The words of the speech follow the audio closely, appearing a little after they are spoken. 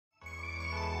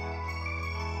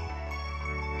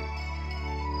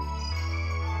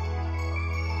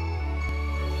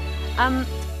Um,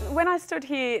 when I stood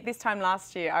here this time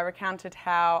last year, I recounted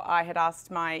how I had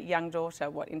asked my young daughter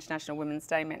what International Women's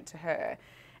Day meant to her.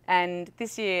 And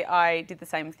this year I did the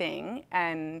same thing,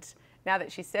 and now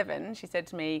that she's 7, she said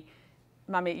to me,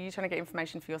 "Mummy, are you trying to get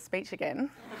information for your speech again?"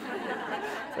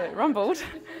 So it rumbled.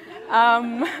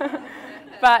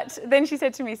 But then she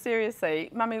said to me seriously,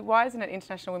 "Mummy, why isn't it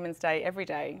International Women's Day every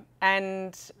day?"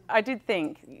 And I did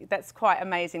think that's quite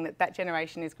amazing that that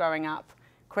generation is growing up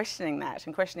questioning that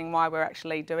and questioning why we're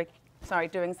actually doing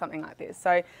something like this.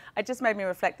 So it just made me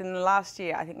reflect. In the last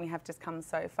year, I think we have just come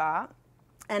so far.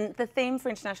 And the theme for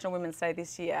International Women's Day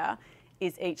this year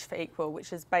is Each for Equal,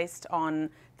 which is based on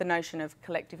the notion of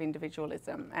collective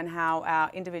individualism and how our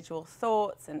individual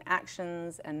thoughts and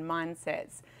actions and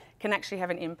mindsets can actually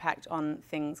have an impact on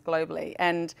things globally.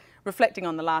 And reflecting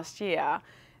on the last year,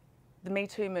 the Me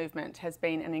Too movement has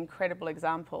been an incredible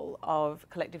example of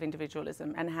collective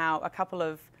individualism and how a couple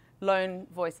of lone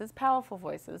voices, powerful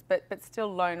voices, but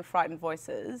still lone, frightened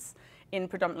voices in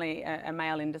predominantly a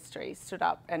male industry stood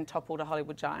up and toppled a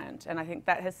Hollywood giant. And I think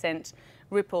that has sent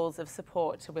ripples of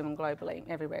support to women globally,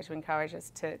 everywhere, to encourage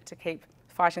us to keep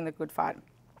fighting the good fight.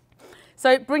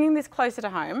 So bringing this closer to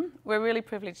home, we're really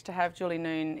privileged to have Julie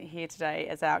Noon here today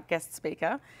as our guest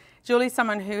speaker. Julie's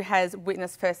someone who has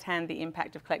witnessed firsthand the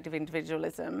impact of collective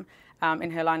individualism in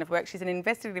her line of work. She's an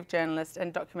investigative journalist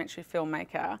and documentary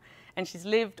filmmaker, and she's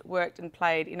lived, worked and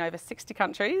played in over 60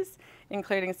 countries,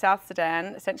 including South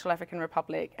Sudan, Central African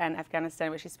Republic and Afghanistan,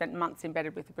 where she spent months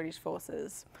embedded with the British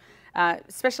forces.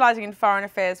 Specialising in foreign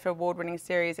affairs for award-winning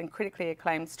series and critically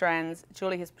acclaimed strands,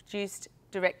 Julie has produced,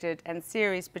 directed and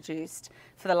series produced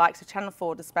for the likes of Channel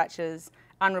 4 Dispatches,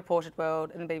 Unreported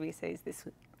World and the BBC's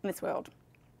This World.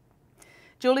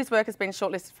 Julie's work has been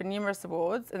shortlisted for numerous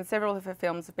awards, and several of her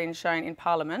films have been shown in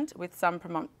Parliament, with some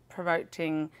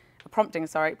prompting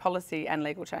policy and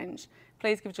legal change.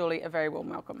 Please give Julie a very warm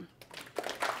welcome.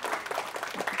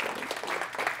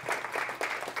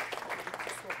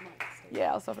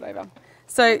 Yeah, I'll swap it over.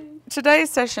 So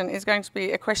today's session is going to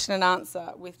be a question and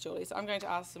answer with Julie. So I'm going to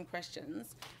ask some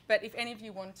questions, but if any of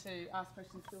you want to ask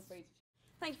questions, feel free to.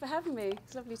 Thank you for having me.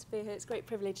 It's lovely to be here. It's a great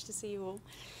privilege to see you all.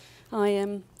 I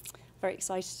am very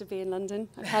excited to be in London.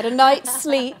 I've had a night's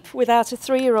sleep without a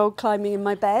 3-year-old climbing in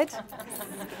my bed.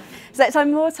 So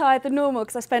I'm more tired than normal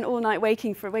because I spent all night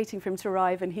waiting for him to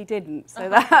arrive and he didn't. So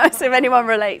if anyone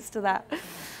relates to that.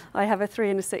 I have a 3-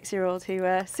 and a 6-year-old who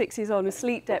 6 years on, and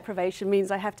sleep deprivation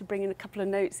means I have to bring in a couple of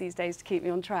notes these days to keep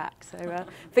me on track. So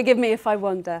forgive me if I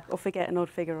wander or forget an odd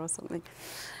figure or something.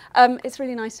 It's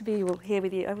really nice to be here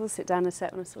with you. I will sit down a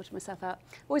sec when I've sorted myself out.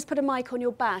 Always put a mic on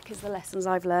your back is the lessons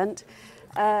I've learnt.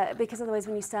 Because otherwise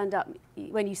when you stand up,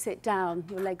 when you sit down,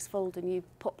 your legs fold and you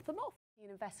pop them off. In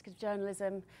investigative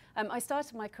journalism, I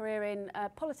started my career in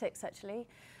politics actually.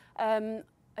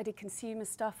 I did consumer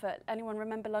stuff at, anyone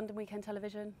remember London Weekend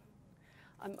Television?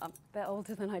 I'm a bit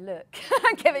older than I look,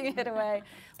 I'm giving it away.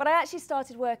 But I actually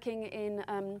started working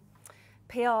in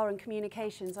PR and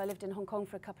communications. I lived in Hong Kong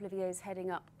for a couple of years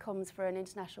heading up comms for an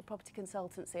international property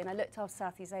consultancy, and I looked after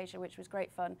Southeast Asia, which was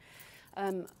great fun.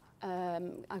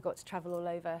 I got to travel all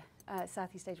over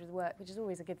Southeast Asia with work, which is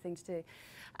always a good thing to do.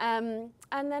 And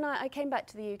then I came back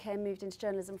to the UK and moved into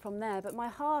journalism from there, but my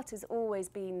heart has always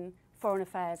been foreign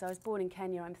affairs. I was born in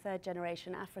Kenya, I'm 3rd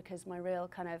generation. Africa's my real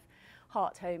kind of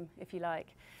heart home, if you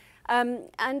like.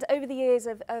 And over the years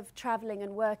of travelling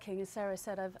and working, as Sarah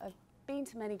said, I've been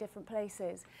to many different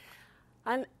places.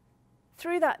 And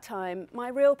through that time, my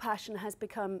real passion has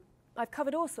become, I've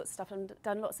covered all sorts of stuff and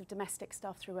done lots of domestic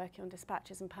stuff through working on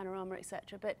Dispatches and Panorama,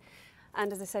 etc.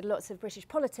 And as I said, lots of British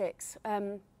politics.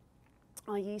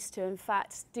 I used to, in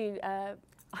fact, do, I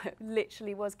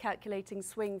literally was calculating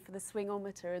swing for the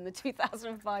swingometer in the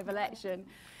 2005 election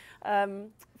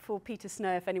for Peter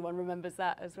Snow, if anyone remembers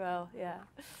that as well, yeah.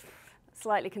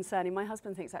 Slightly concerning. My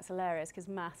husband thinks that's hilarious because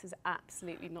maths is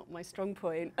absolutely not my strong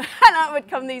point. And out would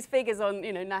come these figures on,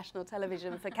 national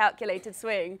television for calculated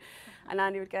swing. And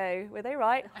Andy would go, were they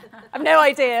right? I've no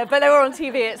idea, but they were on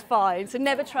TV, it's fine. So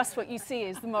never trust what you see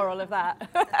is the moral of that.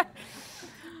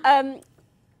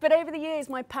 But over the years,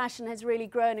 my passion has really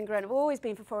grown and grown. I've always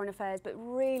been for foreign affairs, but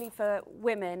really for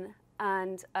women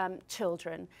and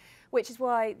children, which is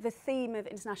why the theme of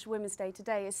International Women's Day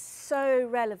today is so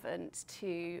relevant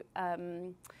to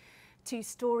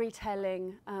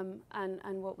storytelling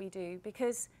and what we do.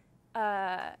 Because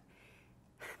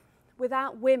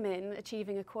without women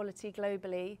achieving equality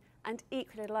globally, and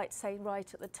equally I'd like to say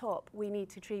right at the top, we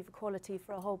need to achieve equality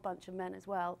for a whole bunch of men as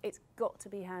well. It's got to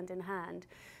be hand in hand.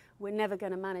 We're never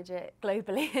going to manage it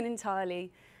globally and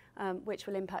entirely, which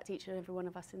will impact each and every one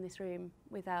of us in this room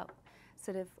without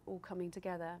sort of all coming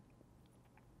together.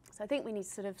 So I think we need to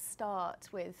sort of start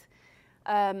with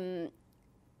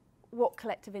what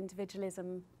collective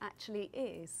individualism actually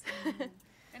is.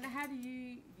 And how do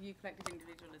you view collective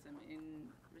individualism in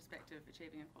respect of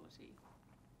achieving equality?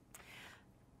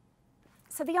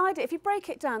 So the idea, if you break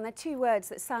it down, they're two words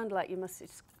that sound like you must, of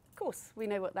course, we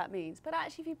know what that means. But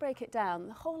actually, if you break it down,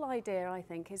 the whole idea, I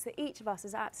think, is that each of us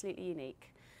is absolutely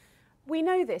unique. We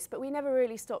know this, but we never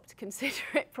really stop to consider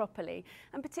it properly.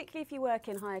 And particularly if you work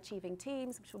in high achieving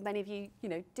teams, I'm sure many of you,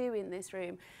 do in this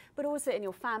room, but also in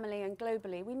your family and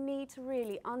globally, we need to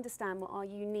really understand what our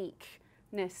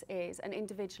uniqueness is and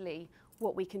individually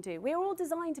what we can do. We're all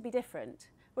designed to be different.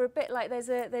 We're a bit like, there's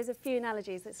a few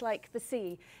analogies. It's like the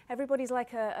sea. Everybody's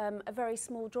like a very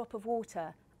small drop of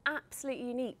water, absolutely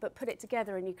unique, but put it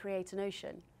together and you create an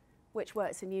ocean, which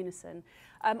works in unison.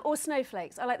 Or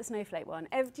snowflakes. I like the snowflake one.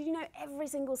 Did you know every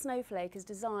single snowflake is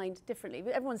designed differently?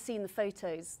 Everyone's seen the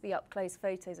photos, the up-close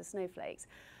photos of snowflakes.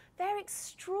 They're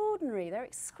extraordinary. They're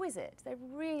exquisite. They're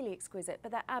really exquisite,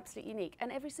 but they're absolutely unique.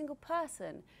 And every single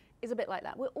person is a bit like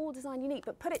that. We're all designed unique,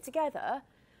 but put it together,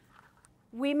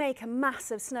 we make a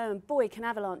massive snow, and boy, can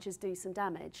avalanches do some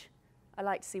damage. I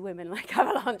like to see women like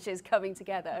avalanches coming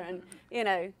together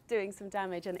and, doing some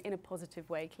damage, and in a positive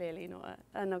way, clearly, not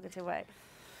a negative way.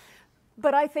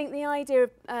 But I think the idea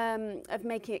of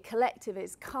making it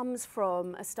collective comes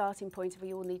from a starting point of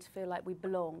we all need to feel like we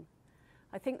belong.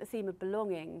 I think the theme of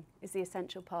belonging is the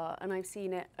essential part, and I've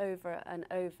seen it over and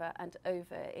over and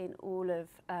over in all of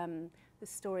the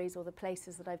stories or the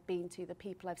places that I've been to, the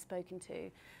people I've spoken to,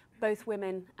 both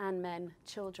women and men,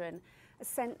 children,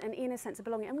 an inner sense of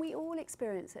belonging. And we all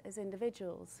experience it as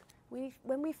individuals.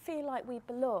 When we feel like we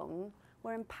belong,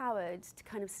 we're empowered to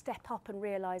kind of step up and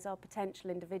realise our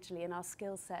potential individually and our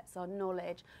skill sets, our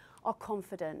knowledge, our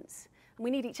confidence. And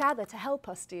we need each other to help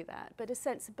us do that. But a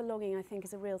sense of belonging, I think,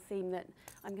 is a real theme that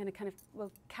I'm going to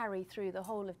will carry through the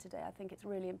whole of today. I think it's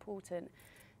really important,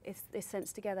 this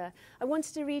sense together. I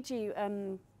wanted to read you,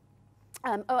 I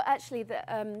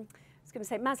was going to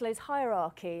say Maslow's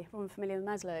hierarchy. Everyone familiar with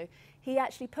Maslow? He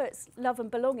actually puts love and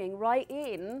belonging right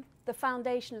in the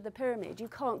foundation of the pyramid. You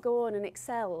can't go on and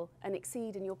excel and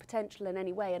exceed in your potential in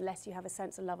any way unless you have a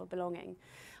sense of love and belonging.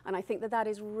 And I think that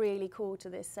is really core to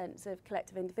this sense of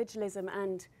collective individualism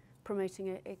and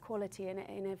promoting equality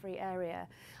in every area.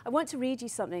 I want to read you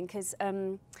something because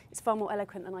it's far more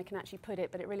eloquent than I can actually put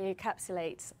it, but it really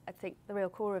encapsulates, I think, the real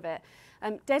core of it.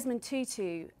 Desmond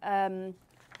Tutu,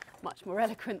 much more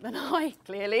eloquent than I,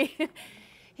 clearly.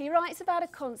 He writes about a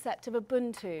concept of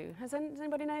Ubuntu. Has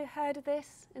anybody heard of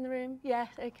this in the room? Yeah,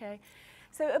 okay.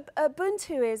 So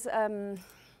Ubuntu is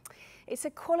it's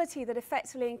a quality that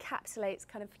effectively encapsulates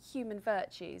kind of human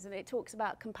virtues, and it talks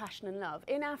about compassion and love.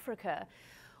 In Africa,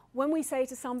 when we say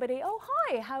to somebody, "Oh,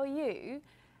 hi, how are you?"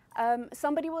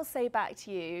 Somebody will say back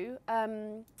to you,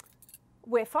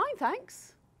 "We're fine,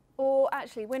 thanks," or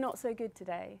actually, "We're not so good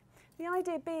today." The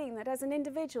idea being that as an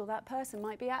individual, that person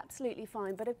might be absolutely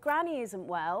fine, but if Granny isn't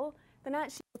well, then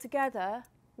actually together,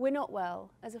 we're not well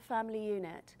as a family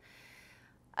unit.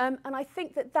 And I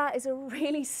think that is a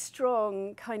really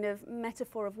strong kind of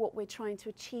metaphor of what we're trying to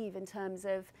achieve in terms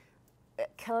of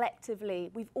collectively,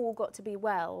 we've all got to be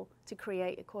well to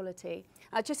create equality.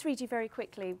 I'll just read you very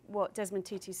quickly what Desmond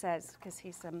Tutu says, because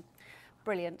he's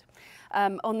brilliant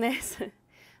on this.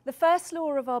 The first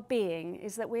law of our being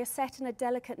is that we are set in a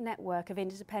delicate network of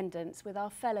interdependence with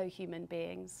our fellow human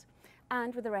beings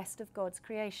and with the rest of God's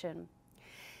creation.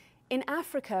 In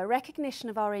Africa, recognition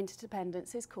of our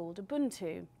interdependence is called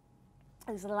Ubuntu.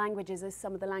 There's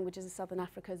some of the languages of Southern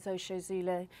Africa, Xhosa,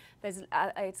 Zulu.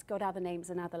 It's got other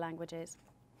names in other languages.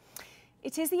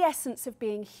 It is the essence of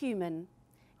being human.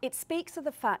 It speaks of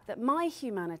the fact that my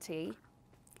humanity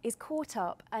is caught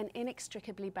up and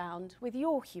inextricably bound with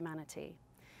your humanity.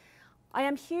 I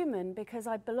am human because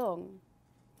I belong.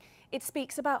 It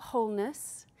speaks about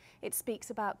wholeness. It speaks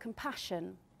about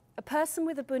compassion. A person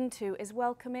with Ubuntu is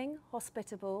welcoming,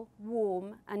 hospitable,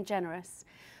 warm, and generous,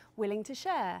 willing to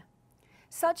share.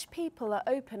 Such people are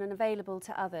open and available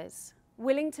to others,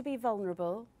 willing to be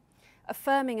vulnerable,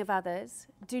 affirming of others,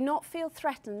 do not feel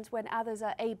threatened when others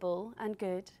are able and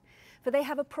good, for they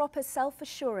have a proper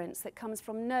self-assurance that comes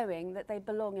from knowing that they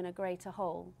belong in a greater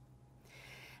whole.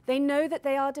 They know that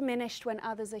they are diminished when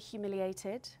others are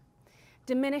humiliated,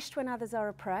 diminished when others are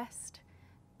oppressed,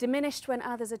 diminished when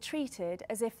others are treated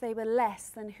as if they were less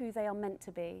than who they are meant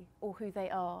to be or who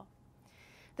they are.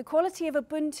 The quality of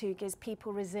Ubuntu gives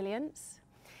people resilience.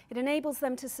 It enables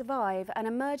them to survive and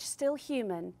emerge still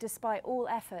human despite all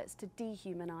efforts to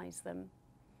dehumanize them.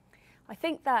 I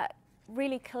think that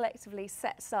really collectively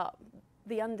sets up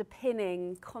the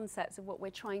underpinning concepts of what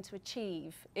we're trying to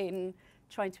achieve in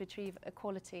trying to achieve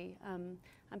equality, and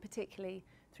particularly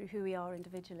through who we are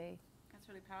individually. That's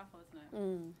really powerful, isn't it?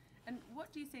 Mm. And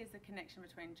what do you see as the connection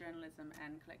between journalism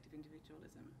and collective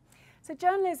individualism? So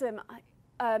journalism,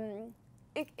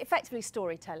 effectively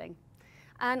storytelling.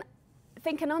 And I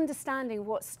think an understanding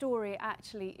what story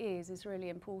actually is really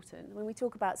important. When we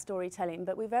talk about storytelling,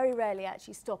 but we very rarely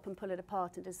actually stop and pull it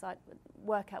apart and decide,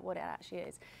 work out what it actually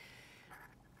is.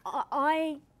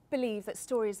 I believe that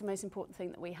story is the most important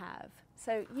thing that we have.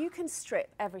 So you can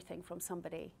strip everything from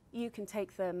somebody. You can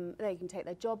take them, they can take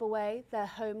their job away, their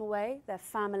home away, their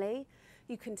family.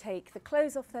 You can take the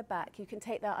clothes off their back. You can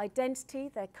take their identity,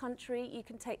 their country. You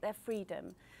can take their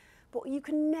freedom. But what you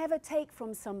can never take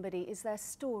from somebody is their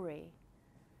story.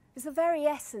 It's the very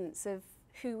essence of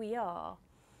who we are.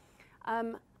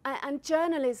 And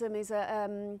journalism is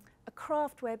a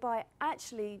craft whereby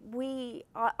actually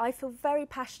I feel very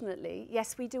passionately,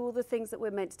 yes, we do all the things that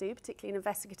we're meant to do, particularly in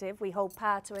investigative. We hold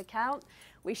power to account,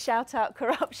 we shout out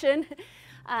corruption,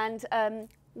 and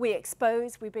we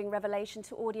expose, we bring revelation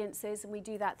to audiences, and we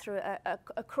do that through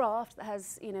a craft that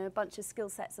has, you know, a bunch of skill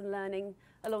sets and learning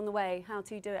along the way, how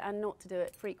to do it and not to do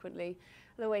it frequently,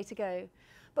 the way to go.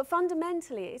 But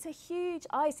fundamentally, it's a huge,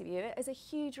 I view it as a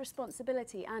huge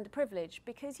responsibility and a privilege,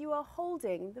 because you are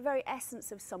holding the very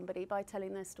essence of somebody by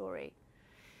telling their story.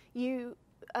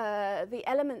 The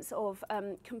elements of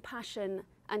compassion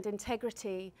and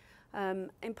integrity,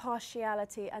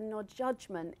 impartiality and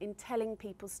non-judgment in telling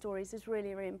people's stories is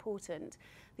really, really important.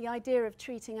 The idea of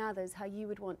treating others how you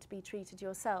would want to be treated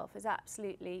yourself is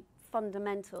absolutely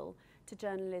fundamental to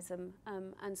journalism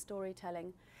and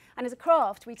storytelling. And as a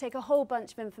craft, we take a whole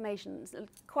bunch of information,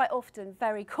 quite often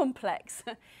very complex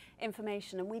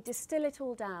information, and we distill it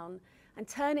all down and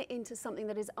turn it into something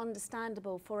that is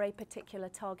understandable for a particular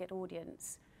target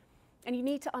audience. And you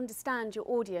need to understand your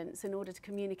audience in order to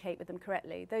communicate with them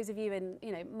correctly. Those of you in,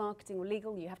 you know, marketing or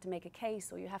legal, you have to make a case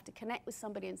or you have to connect with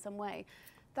somebody in some way.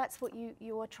 That's what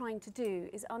you are trying to do,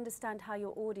 is understand how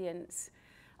your audience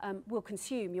will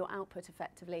consume your output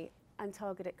effectively and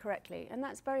target it correctly. And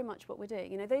that's very much what we're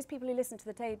doing. You know, those people who listen to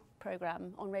the Today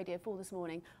programme on Radio 4 this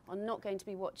morning are not going to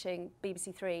be watching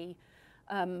BBC 3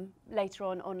 later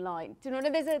on online. Do you know,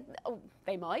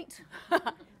 they might.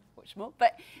 Watch more.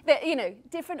 But, you know,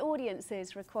 different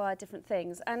audiences require different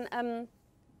things. And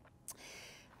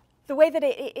the way that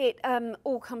it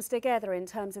all comes together in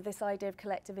terms of this idea of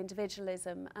collective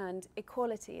individualism and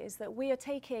equality is that we are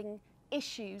taking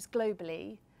issues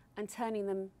globally and turning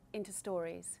them into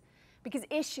stories. Because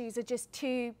issues are just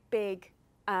too big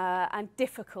and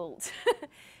difficult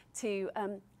to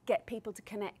get people to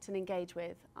connect and engage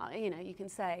with. You know, you can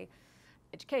say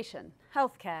education,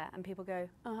 healthcare, and people go,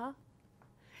 uh-huh.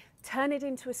 Turn it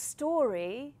into a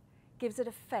story, gives it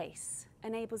a face,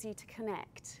 enables you to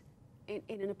connect in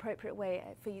an appropriate way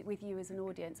with you as an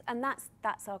audience. And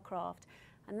that's our craft.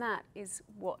 And that is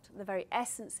what the very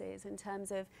essence is in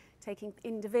terms of taking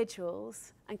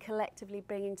individuals and collectively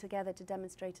bringing together to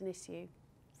demonstrate an issue.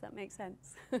 Does that make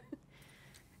sense?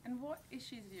 And what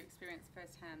issues have you experienced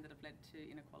firsthand that have led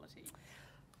to inequality?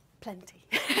 Plenty.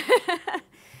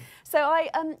 So I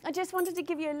just wanted to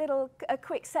give you a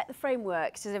quick set the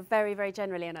framework, sort of very, very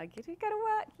generally, and I get to go to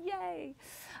work, yay.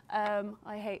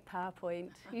 I hate PowerPoint.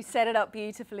 You set it up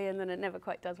beautifully and then it never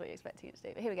quite does what you're expecting it to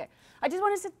do. But here we go. I just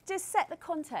wanted to just set the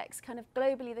context, kind of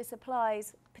globally this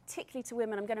applies particularly to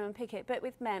women, I'm going to unpick it, but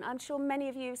with men. I'm sure many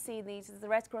of you have seen these as the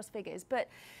Red Cross figures, but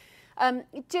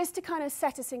just to kind of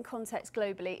set us in context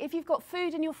globally, if you've got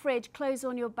food in your fridge, clothes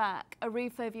on your back, a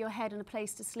roof over your head and a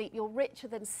place to sleep, you're richer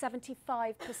than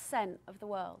 75% of the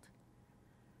world.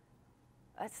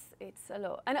 It's a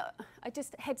lot. And I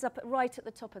just heads up right at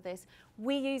the top of this,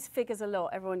 we use figures a lot,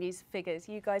 everyone uses figures.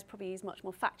 You guys probably use much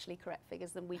more factually correct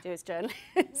figures than we do as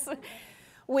journalists.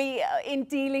 In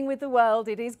dealing with the world,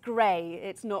 it is grey,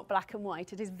 it's not black and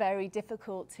white. It is very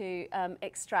difficult to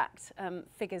extract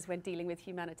figures when dealing with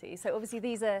humanity. So obviously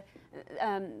these are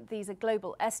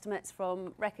global estimates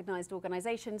from recognised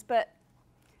organisations, but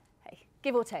hey,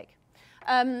 give or take.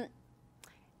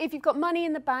 If you've got money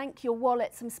in the bank, your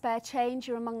wallet, some spare change,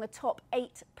 you're among the top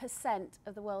 8%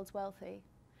 of the world's wealthy.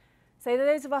 So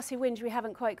those of us who whinge we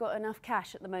haven't quite got enough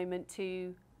cash at the moment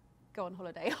to go on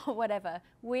holiday or whatever,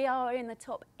 we are in the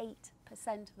top 8%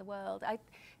 of the world.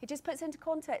 It just puts into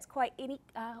context quite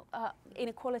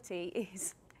inequality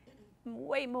is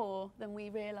way more than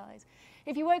we realise.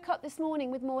 If you woke up this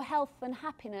morning with more health and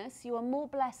happiness, you are more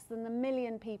blessed than the 1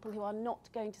 million people who are not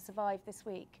going to survive this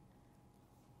week.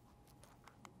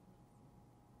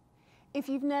 If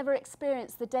you've never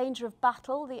experienced the danger of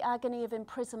battle, the agony of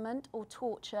imprisonment or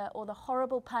torture, or the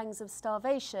horrible pangs of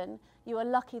starvation, you are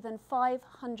lucky than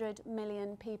 500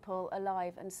 million people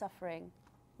alive and suffering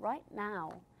right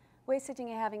now. We're sitting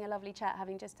here having a lovely chat,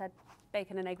 having just had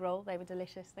bacon and egg roll. They were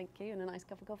delicious, thank you, and a nice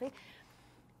cup of coffee.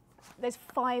 There's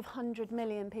 500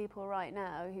 million people right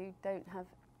now who don't have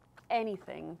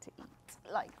anything to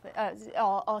eat, like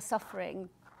are suffering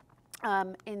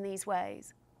in these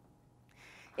ways.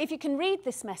 If you can read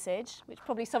this message, which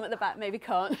probably some at the back maybe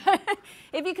can't,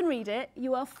 if you can read it,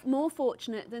 you are more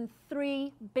fortunate than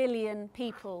 3 billion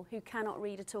people who cannot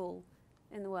read at all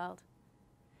in the world.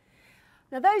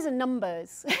 Now those are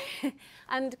numbers.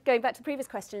 And going back to the previous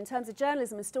question, in terms of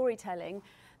journalism and storytelling,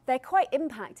 they're quite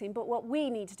impacting, but what we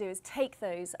need to do is take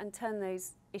those and turn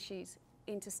those issues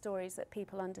into stories that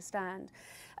people understand.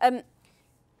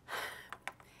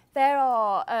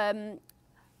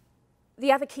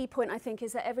 The other key point, I think,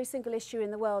 is that every single issue in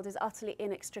the world is utterly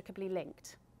inextricably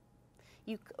linked.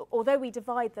 Although we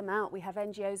divide them out, we have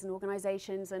NGOs and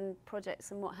organisations and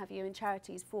projects and what have you and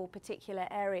charities for particular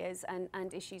areas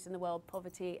and issues in the world: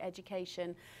 poverty,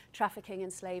 education, trafficking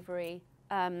and slavery,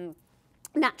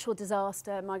 natural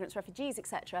disaster, migrants, refugees,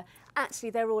 etc. Actually,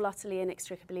 they're all utterly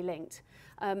inextricably linked.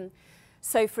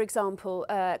 So, for example,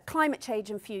 climate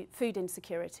change and food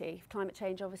insecurity. Climate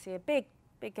change, obviously, a big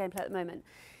gameplay at the moment.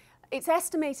 It's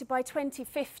estimated by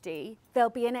 2050 there'll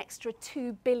be an extra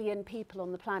 2 billion people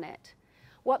on the planet.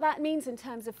 What that means in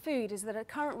terms of food is that at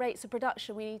current rates of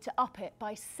production we need to up it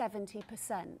by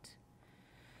 70%.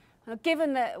 Now,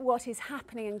 given that what is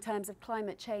happening in terms of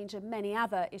climate change and many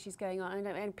other issues going on,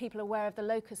 and people are aware of the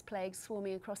locust plague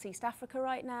swarming across East Africa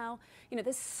right now,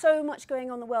 there's so much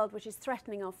going on in the world which is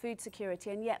threatening our food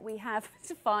security, and yet we have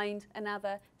to find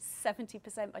another 70%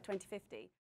 by 2050. It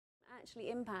actually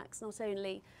impacts not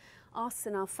only us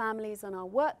and our families and our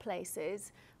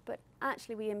workplaces, but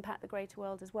actually we impact the greater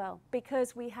world as well,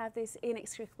 because we have this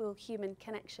inextricable human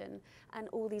connection and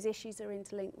all these issues are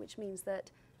interlinked, which means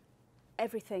that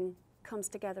everything comes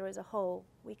together as a whole.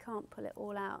 We can't pull it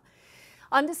all out.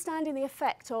 Understanding the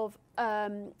effect of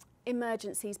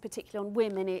emergencies, particularly on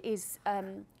women, is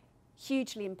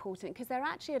hugely important, because they're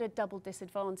actually at a double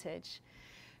disadvantage.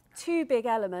 Two big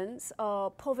elements are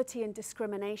poverty and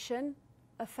discrimination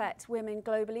affect women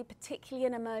globally, particularly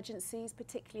in emergencies,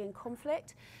 particularly in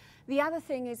conflict. The other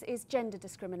thing is gender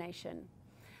discrimination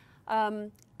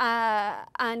and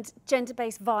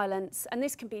gender-based violence, and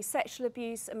this can be sexual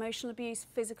abuse, emotional abuse,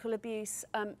 physical abuse,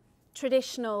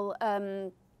 traditional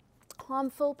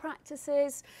harmful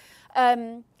practices.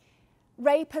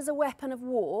 Rape as a weapon of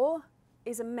war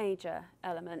is a major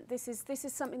element. This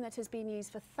is something that has been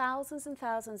used for thousands and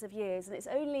thousands of years, and it's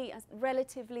only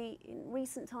relatively in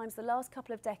recent times, the last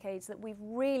couple of decades, that we've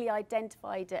really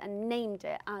identified it and named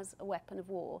it as a weapon of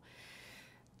war.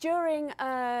 During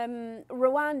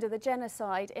Rwanda, the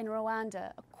genocide in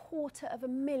Rwanda,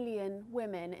 250,000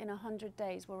 women in 100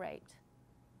 days were raped.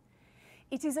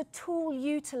 It is a tool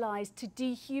utilised to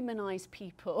dehumanise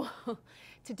people,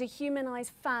 to dehumanise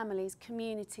families,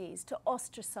 communities, to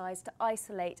ostracise, to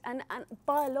isolate, and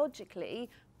biologically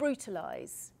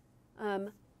brutalise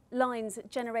lines,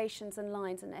 generations and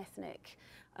lines and ethnic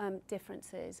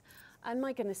differences. And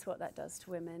my goodness, what that does to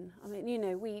women. I mean,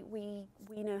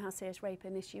 we know how serious rape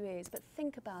an issue is, but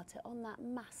think about it on that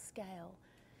mass scale.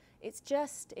 It's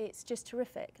just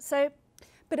terrific.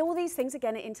 But all these things,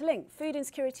 again, are interlinked. Food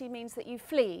insecurity means that you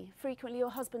flee. Frequently,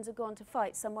 your husbands have gone to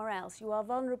fight somewhere else. You are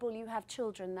vulnerable, you have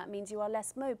children. That means you are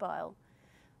less mobile,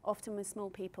 often with small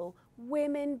people.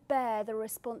 Women bear the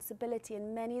responsibility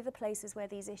in many of the places where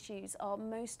these issues are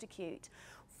most acute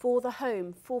for the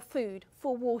home, for food,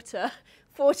 for water,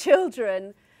 for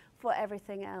children, for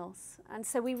everything else. And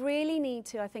so we really need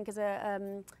to, I think, as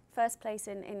a first place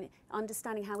in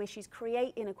understanding how issues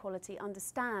create inequality,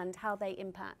 understand how they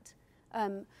impact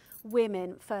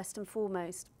women first and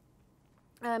foremost.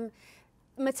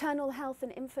 Maternal health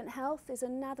and infant health is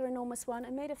another enormous one. I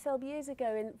made a film years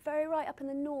ago, very right up in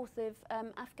the north of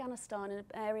Afghanistan, in an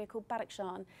area called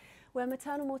Badakhshan, where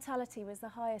maternal mortality was the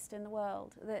highest in the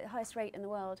world, the highest rate in the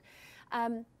world.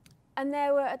 And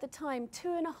there were, at the time,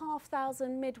 2,500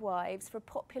 midwives for a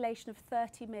population of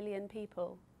 30 million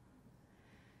people.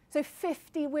 So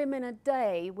 50 women a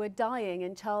day were dying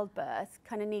in childbirth,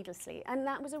 kind of needlessly. And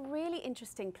that was a really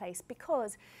interesting place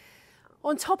because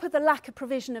on top of the lack of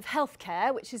provision of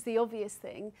healthcare, which is the obvious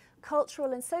thing,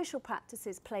 cultural and social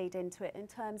practices played into it in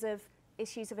terms of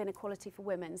issues of inequality for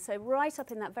women. So right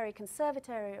up in that very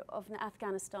conservative area of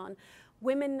Afghanistan,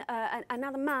 women,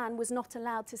 another man was not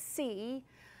allowed to see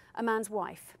a man's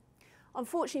wife.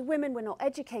 Unfortunately, women were not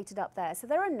educated up there, so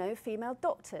there are no female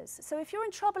doctors. So if you're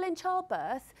in trouble in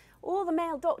childbirth, all the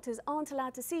male doctors aren't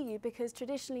allowed to see you because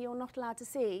traditionally you're not allowed to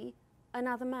see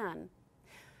another man.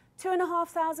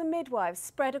 2,500 midwives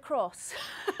spread across,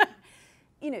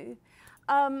 you know.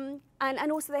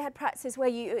 And also they had practices where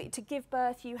to give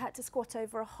birth, you had to squat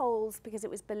over holes because it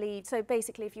was believed. So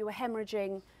basically, if you were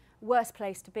hemorrhaging, worst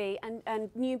place to be,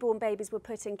 and newborn babies were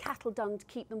put in cattle dung to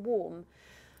keep them warm.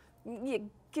 Yeah,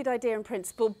 good idea in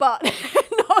principle, but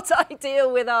not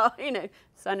ideal with our,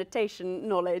 sanitation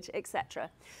knowledge, etc.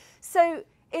 So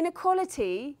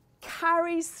inequality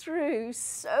carries through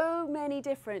so many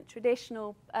different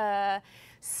traditional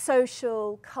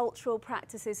social, cultural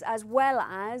practices, as well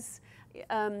as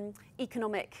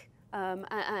economic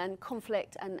and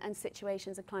conflict and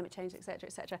situations of climate change, etc.,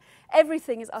 etc.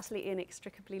 Everything is utterly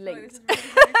inextricably linked. This is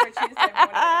really for a Tuesday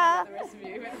morning, the rest of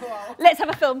you. Wow. Let's have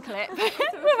a film clip.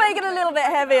 We'll make it a little bit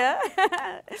heavier.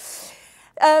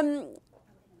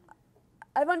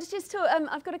 I want to just talk,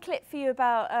 I've got a clip for you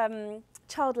about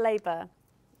child labour,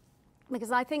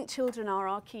 because I think children are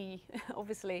our key,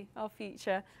 obviously, our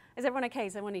future. Is everyone okay?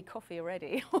 Does everyone need coffee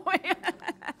already?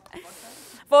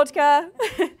 Vodka.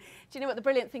 Do you know what the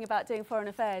brilliant thing about doing foreign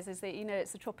affairs is that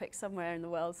it's the tropics somewhere in the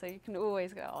world, so you can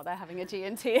always go, oh, they're having a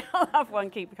G&T, I'll have one,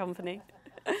 keep company.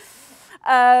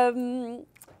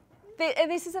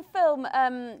 This is a film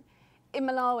in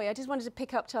Malawi. I just wanted to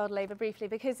pick up child labour briefly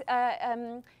because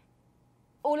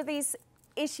all of these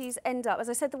issues end up, as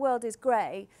I said, the world is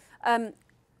grey.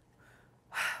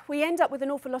 We end up with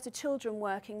an awful lot of children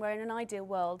working where in an ideal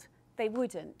world they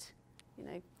wouldn't,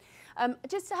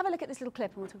 Just have a look at this little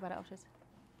clip and we'll talk about it afterwards.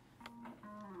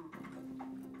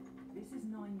 This is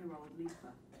 9-year-old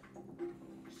Lisa.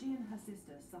 She and her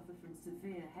sister suffer from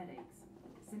severe headaches,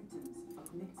 symptoms of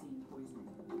nicotine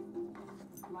poisoning.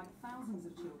 Like thousands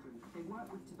of children, they work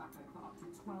with tobacco for up to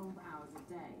 12 hours a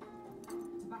day.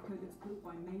 Tobacco that's bought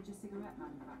by major cigarette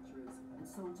manufacturers and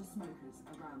sold to smokers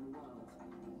around the world.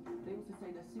 They also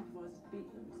say their supervisors beat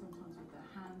them, sometimes with their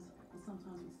hands and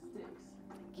sometimes with sticks.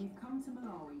 We've come to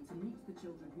Malawi to meet the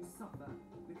children who suffer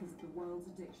because of the world's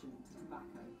addiction to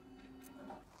tobacco.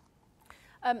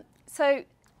 So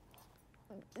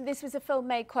this was a film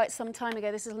made quite some time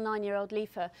ago. This is a 9-year-old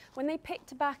Lifa. When they pick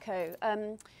tobacco,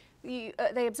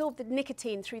 they absorb the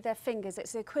nicotine through their fingers.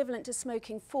 It's the equivalent to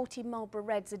smoking 40 Marlboro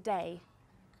Reds a day,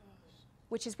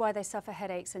 which is why they suffer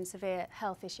headaches and severe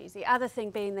health issues. The other thing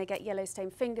being they get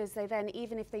yellow-stained fingers. They then,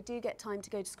 even if they do get time to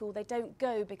go to school, they don't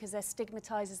go because they're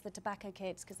stigmatised as the tobacco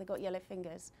kids because they've got yellow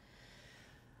fingers.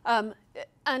 And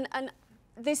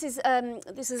this is a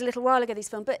little while ago, this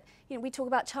film, but we talk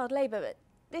about child labour, but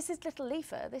this is little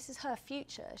Lifa. This is her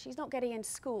future. She's not getting into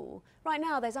school. Right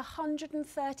now, there's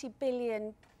 130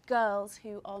 billion girls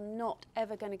who are not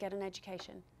ever going to get an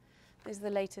education. This is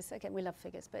the latest. Again, we love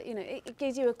figures, but it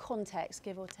gives you a context,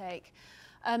 give or take.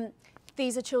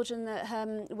 These are children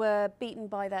that were beaten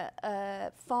by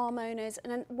their farm owners,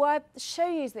 and why I show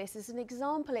you this as an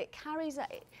example. It carries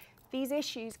these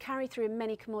issues carry through in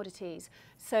many commodities.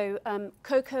 So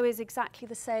cocoa is exactly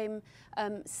the same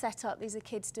setup. These are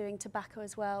kids doing tobacco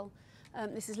as well.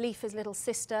 This is Lifa's little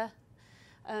sister.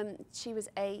 She was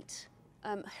 8.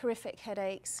 Horrific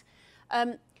headaches.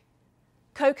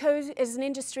 Cocoa is an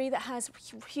industry that has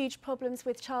huge problems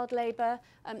with child labour.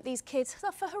 These kids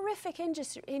suffer horrific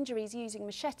injuries using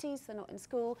machetes. They're not in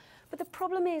school. But the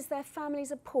problem is their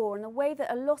families are poor, and the way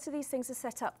that a lot of these things are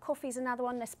set up, coffee's another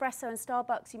one, Nespresso and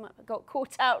Starbucks, you might have got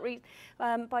caught out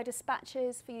by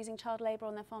dispatchers for using child labour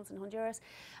on their farms in Honduras.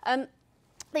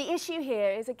 The issue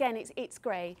here is, again, it's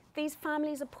grey. These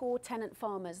families are poor tenant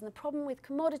farmers, and the problem with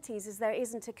commodities is there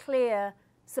isn't a clear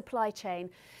supply chain.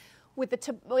 With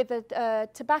the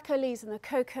tobacco leaves and the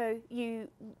cocoa,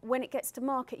 when it gets to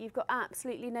market, you've got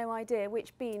absolutely no idea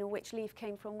which bean or which leaf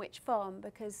came from which farm,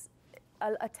 because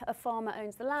a farmer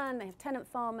owns the land, they have tenant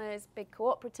farmers, big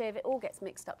cooperative, it all gets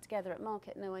mixed up together at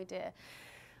market, no idea.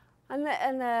 And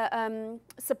the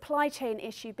supply chain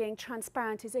issue being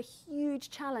transparent is a huge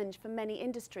challenge for many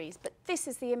industries, but this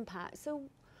is the impact. So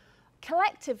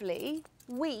collectively,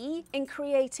 we, in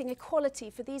creating equality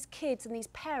for these kids and these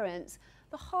parents,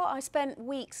 I spent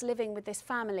weeks living with this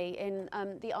family in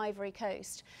the Ivory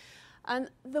Coast, and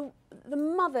the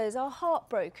mothers are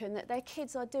heartbroken that their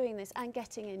kids are doing this and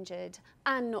getting injured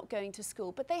and not going to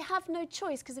school. But they have no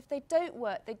choice, because if they don't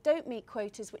work, they don't meet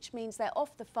quotas, which means they're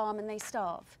off the farm and they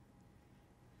starve.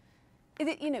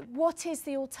 What is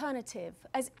the alternative?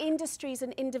 As industries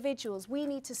and individuals, we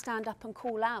need to stand up and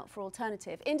call out for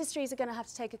alternative. Industries are going to have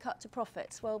to take a cut to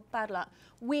profits. Well, bad luck.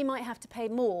 We might have to pay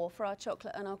more for our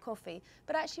chocolate and our coffee.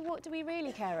 But actually, what do we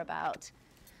really care about?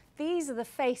 these are the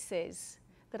faces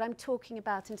that I'm talking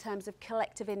about in terms of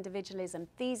collective individualism.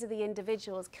 These are the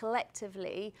individuals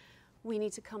collectively we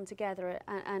need to come together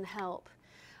and help.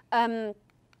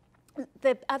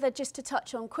 The other, just to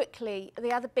touch on quickly,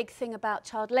 the other big thing about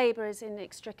child labour is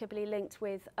inextricably linked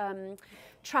with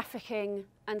trafficking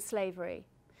and slavery.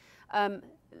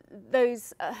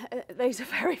 Those are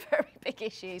very, very big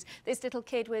issues. This little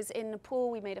kid was in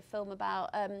Nepal. We made a film about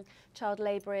child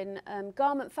labour in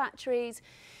garment factories.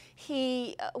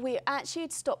 We actually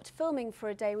had stopped filming for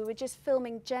a day. We were just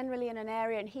filming generally in an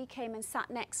area, and he came and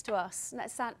sat next to us, and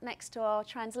sat next to our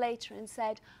translator and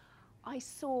said, "I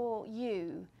saw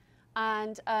you,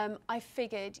 and I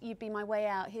figured you'd be my way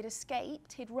out." He'd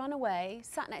escaped, he'd run away,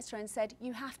 sat next to her and said,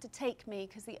 "You have to take me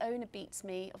because the owner beats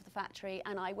me of the factory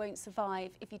and I won't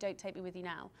survive if you don't take me with you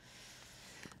now."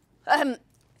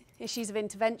 Issues of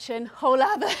intervention, whole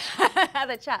other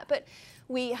chat. But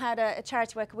we had a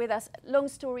charity worker with us. Long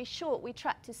story short, we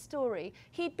tracked his story.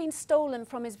 He'd been stolen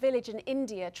from his village in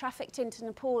India, trafficked into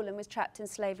Nepal and was trapped in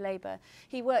slave labour.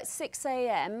 He worked 6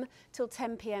 a.m. till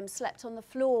 10 p.m, slept on the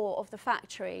floor of the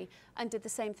factory and did the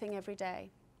same thing every day.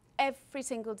 Every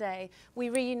single day. We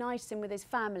reunited him with his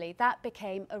family. That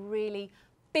became a really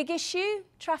big issue.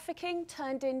 Trafficking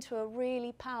turned into a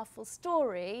really powerful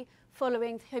story,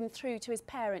 following him through to his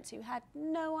parents, who had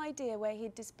no idea where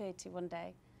he'd disappeared to one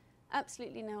day.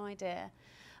 Absolutely no idea.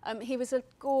 He was a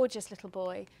gorgeous little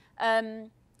boy.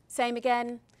 Same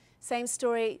again, same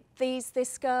story.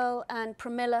 This girl and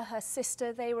Pramila, her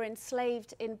sister, they were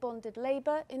enslaved in bonded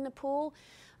labour in Nepal.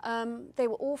 They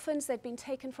were orphans. They'd been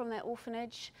taken from their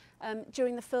orphanage.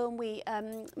 During the film, we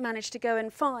managed to go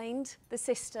and find the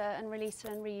sister and release her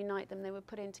and reunite them. They were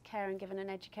put into care and given an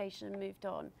education and moved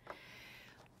on.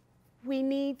 We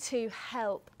need to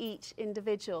help each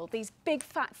individual. These big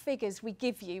fat figures we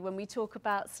give you when we talk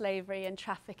about slavery and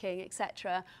trafficking,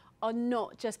 etc., are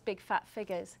not just big fat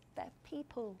figures. They're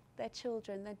people, they're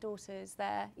children, they're daughters,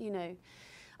 they're, you know.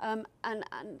 And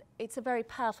it's a very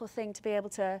powerful thing to be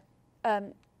able to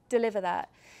deliver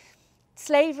that.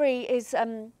 Slavery is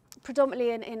predominantly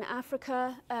in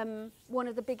Africa. One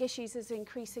of the big issues is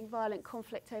increasing violent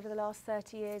conflict over the last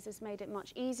 30 years has made it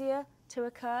much easier to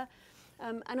occur.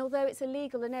 And although it's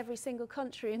illegal in every single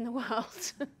country in the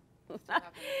world,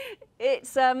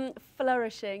 it's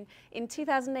flourishing. In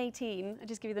 2018, I'll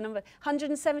just give you the number,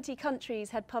 170 countries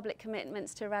had public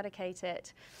commitments to eradicate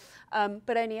it,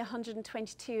 but only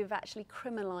 122 have actually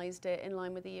criminalised it in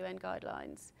line with the UN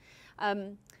guidelines.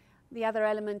 The other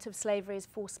element of slavery is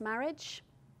forced marriage,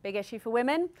 big issue for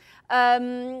women.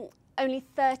 Only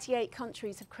 38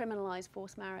 countries have criminalised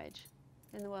forced marriage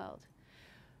in the world.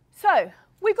 So,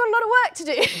 we've got a lot of work to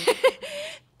do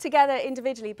together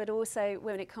individually, but also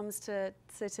when it comes to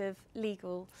sort of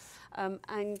legal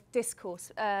and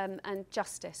discourse and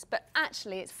justice. But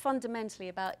actually, it's fundamentally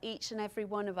about each and every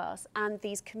one of us and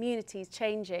these communities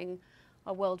changing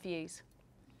our worldviews.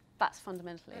 That's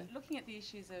fundamentally. Looking at the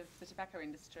issues of the tobacco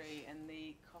industry and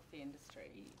the coffee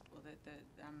industry, or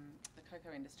the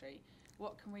cocoa industry,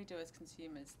 what can we do as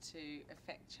consumers to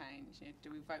affect change? You know, do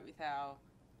we vote with our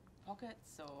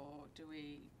pockets, or do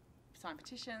we sign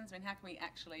petitions? I mean, how can we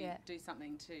actually do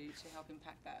something to help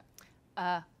impact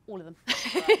that? All of them.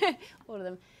 Right. All of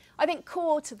them. I think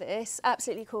core to this,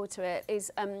 absolutely core to it,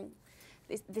 is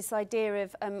this idea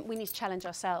of we need to challenge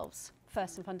ourselves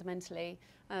first and fundamentally.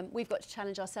 We've got to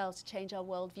challenge ourselves to change our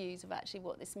worldviews of actually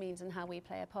what this means and how we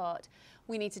play a part.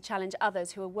 We need to challenge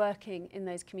others who are working in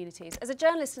those communities. As a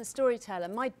journalist and storyteller,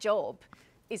 my job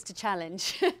is to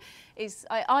challenge.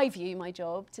 I view my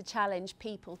job to challenge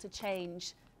people to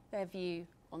change their view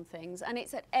on things. And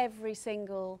it's at every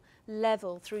single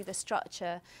level through the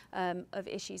structure of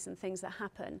issues and things that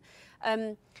happen.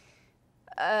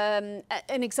 An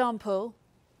example,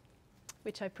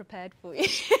 which I prepared for you,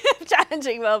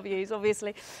 challenging worldviews,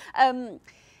 obviously,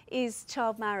 is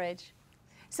child marriage.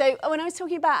 So when I was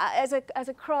talking about as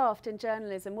a craft in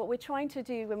journalism, what we're trying to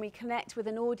do when we connect with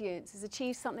an audience is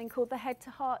achieve something called the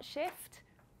head-to-heart shift.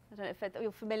 I don't know if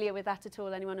you're familiar with that at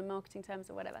all, anyone in marketing terms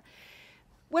or whatever.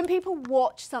 When people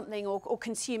watch something or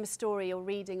consume a story or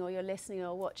reading or you're listening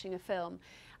or watching a film,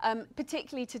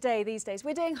 particularly today, these days,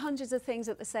 we're doing hundreds of things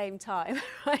at the same time,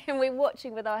 right? And we're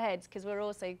watching with our heads because we're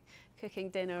also cooking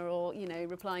dinner or, you know,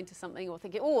 replying to something or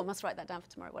thinking, oh, I must write that down for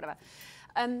tomorrow, whatever.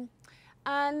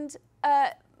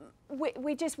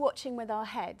 We're just watching with our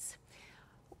heads.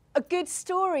 A good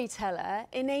storyteller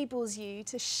enables you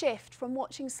to shift from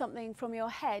watching something from your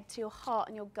head to your heart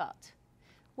and your gut.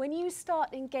 When you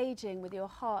start engaging with your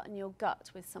heart and your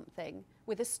gut with something,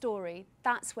 with a story,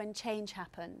 that's when change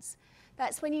happens.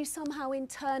 That's when you somehow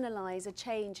internalise a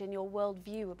change in your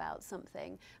worldview about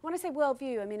something. When I say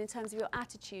worldview, I mean in terms of your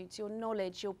attitudes, your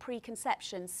knowledge, your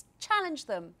preconceptions. Challenge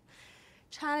them.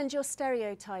 Challenge your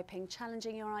stereotyping,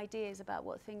 challenging your ideas about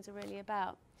what things are really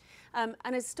about. And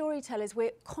as storytellers,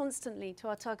 we're constantly, to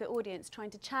our target audience,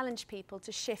 trying to challenge people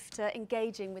to shift to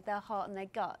engaging with their heart and their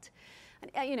gut.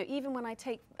 And you know, even when I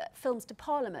take films to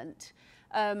Parliament,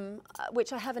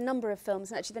 which I have a number of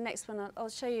films, and actually the next one I'll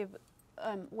show you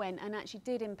when, and actually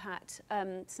did impact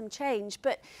some change,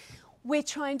 but we're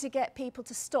trying to get people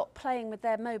to stop playing with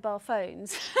their mobile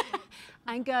phones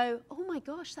and go, oh my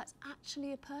gosh, that's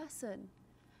actually a person.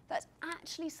 That's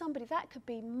actually somebody. That could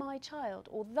be my child,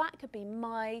 or that could be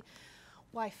my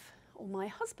wife, or my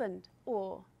husband,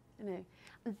 or, you know.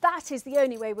 And that is the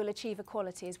only way we'll achieve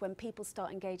equality, is when people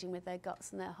start engaging with their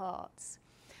guts and their hearts.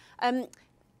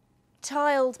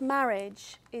 Child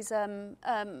marriage is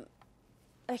a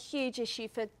huge issue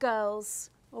for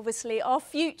girls. Obviously, our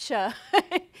future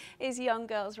is young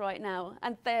girls right now,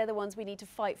 and they're the ones we need to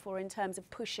fight for in terms of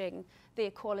pushing the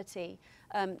equality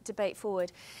debate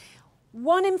forward.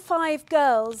 1 in 5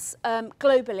 girls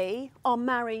globally are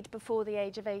married before the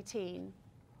age of 18.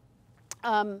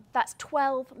 That's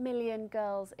 12 million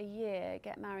girls a year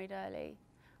get married early.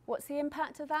 What's the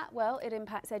impact of that? Well, it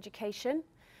impacts education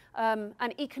and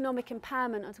economic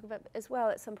empowerment. I'll talk about as well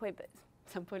at some point, but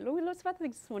lots of other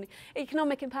things this morning.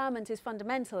 Economic empowerment is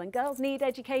fundamental, and girls need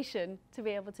education to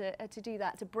be able to do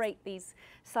that, to break these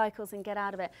cycles and get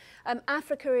out of it.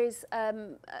 Africa is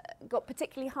got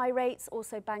particularly high rates,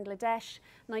 also Bangladesh.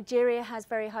 Nigeria has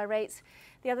very high rates.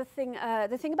 The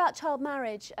thing about child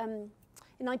marriage, in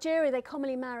Nigeria they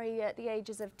commonly marry at the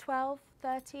ages of 12,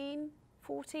 13,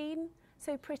 14,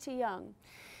 so pretty young.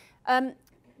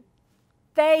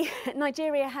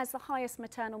 Nigeria has the highest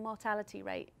maternal mortality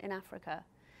rate in Africa.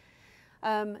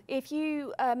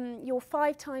 You're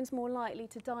 5 times more likely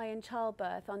to die in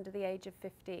childbirth under the age of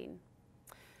 15.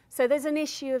 So there's an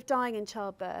issue of dying in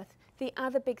childbirth. The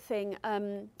other big thing,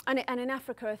 and in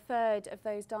Africa, 1/3 of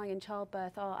those dying in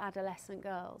childbirth are adolescent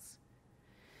girls.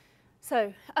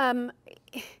 So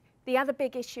the other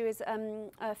big issue is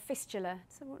fistula.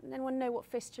 Does anyone know what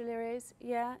fistula is?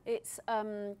 Yeah, it's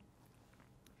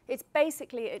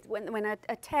basically when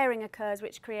a tearing occurs,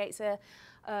 which creates a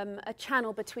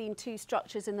channel between 2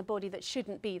 structures in the body that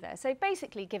shouldn't be there. So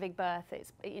basically giving birth,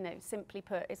 is, you know, simply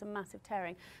put, is a massive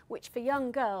tearing, which for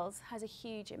young girls has a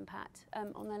huge impact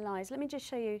on their lives. Let me just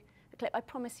show you a clip. I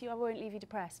promise you I won't leave you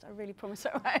depressed. I really promise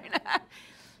I won't.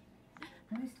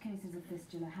 Most cases of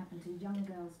fistula happen to young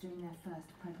girls during their first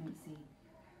pregnancy.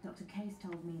 Dr. Case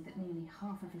told me that nearly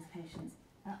half of his patients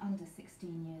are under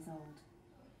 16 years old.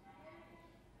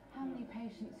 How many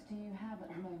patients do you have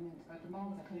at the moment? At the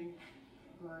moment, I think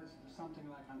there's something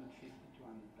like 150 to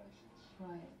 200 patients.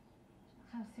 Right.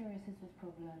 How serious is this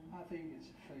problem? I think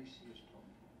it's a very serious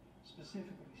problem,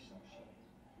 specifically social.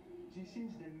 See,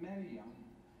 since they're very young,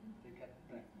 they get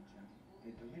pregnant young,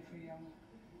 they deliver young,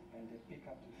 and they pick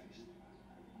up the fistula.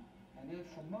 And then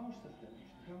for most of them, if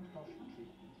they don't go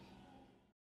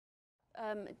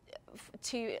for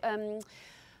treatment,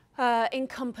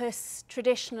 encompass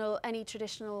any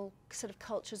traditional sort of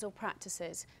cultures or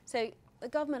practices. So the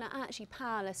government are actually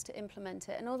powerless to implement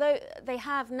it. And although they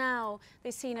have now,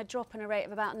 they've seen a drop in a rate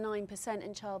of about 9%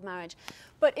 in child marriage.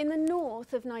 But in the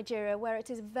north of Nigeria, where it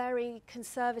is very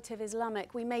conservative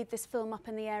Islamic, we made this film up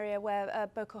in the area where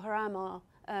Boko Haram are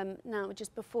now,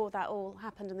 just before that all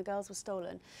happened and the girls were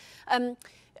stolen.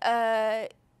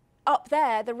 Up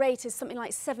there, the rate is something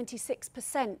like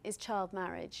 76% is child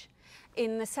marriage.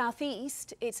 In the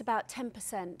southeast, it's about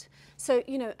 10%. So,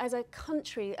 you know, as a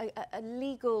country,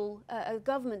 a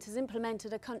government has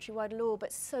implemented a countrywide law,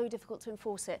 but so difficult to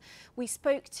enforce it. We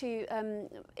spoke to,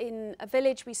 in a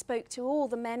village, we spoke to all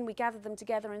the men, we gathered them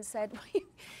together and said,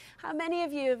 how many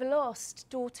of you have lost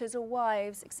daughters or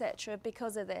wives, etc.,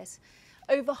 because of this?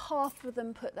 Over half of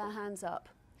them put their hands up.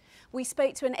 We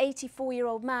spoke to an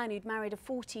 84-year-old man who'd married a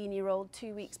 14-year-old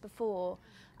 2 weeks before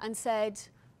and said,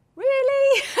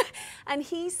 really? And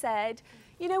he said,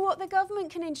 you know what, the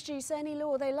government can introduce any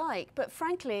law they like, but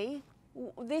frankly,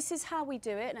 this is how we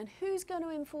do it, and who's going to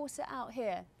enforce it out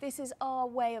here? This is our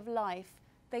way of life.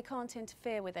 They can't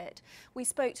interfere with it. We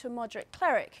spoke to a moderate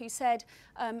cleric who said,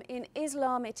 in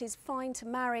Islam, it is fine to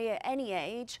marry at any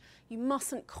age. You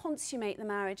mustn't consummate the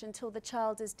marriage until the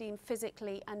child is deemed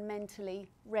physically and mentally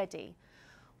ready.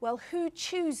 Well, who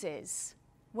chooses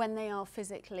when they are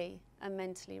physically and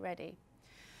mentally ready?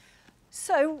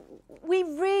 So we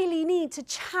really need to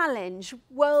challenge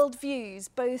worldviews,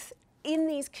 both in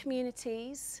these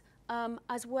communities,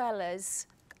 as well as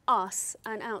us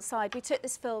and outside. We took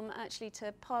this film actually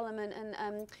to Parliament,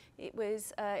 and it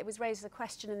was raised as a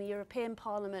question in the European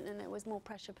Parliament, and there was more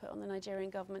pressure put on the Nigerian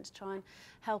government to try and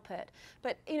help it.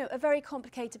 But you know, a very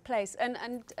complicated place, and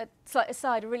a slight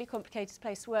aside, a really complicated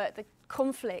place to work. The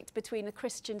conflict between the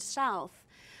Christian South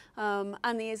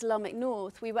and the Islamic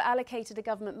North. We were allocated a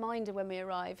government minder when we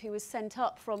arrived, who was sent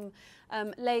up from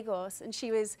Lagos, and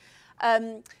she was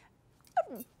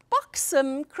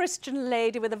buxom Christian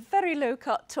lady with a very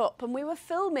low-cut top, and we were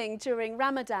filming during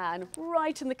Ramadan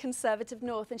right in the conservative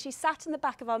north, and she sat in the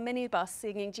back of our minibus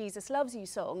singing Jesus Loves You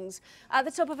songs at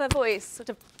the top of her voice, sort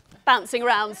of bouncing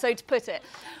around, so to put it,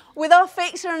 with our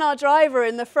fixer and our driver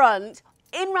in the front.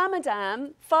 In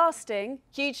Ramadan, fasting,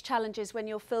 huge challenges when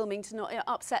you're filming to not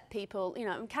upset people. You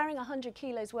know, I'm carrying 100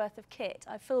 kilos worth of kit.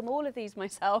 I film all of these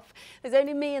myself. There's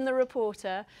only me and the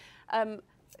reporter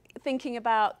thinking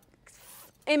about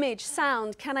image,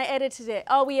 sound, can I edit it?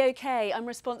 Are we okay? I'm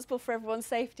responsible for everyone's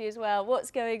safety as well. What's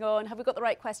going on? Have we got the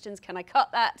right questions? Can I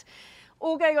cut that?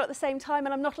 All going on at the same time,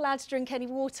 and I'm not allowed to drink any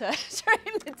water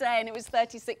during the day, and it was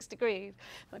 36 degrees.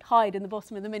 I'd hide in the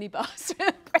bottom of the minibus,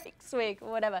 break swig or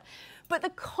whatever. But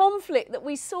the conflict that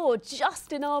we saw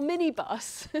just in our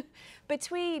minibus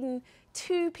between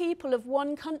two people of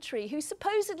one country who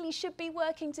supposedly should be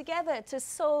working together to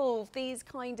solve these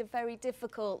kind of very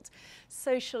difficult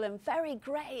social and very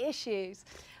grey issues.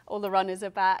 All the runners are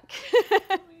back.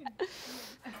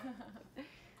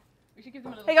 We should give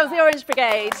them a little Here comes the Orange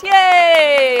Brigade.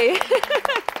 Yay!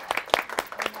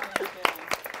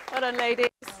 Well done, ladies.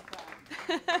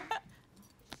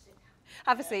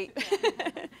 Have a seat.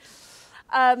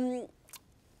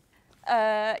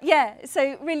 Yeah,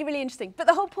 so really, really interesting. But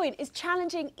the whole point is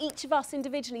challenging each of us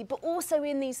individually, but also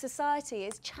in these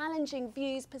societies, challenging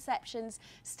views, perceptions,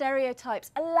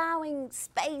 stereotypes, allowing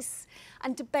space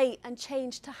and debate and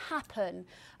change to happen.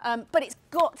 But it's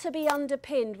got to be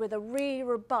underpinned with a really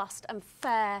robust and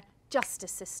fair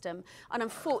justice system. And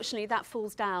unfortunately, that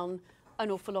falls down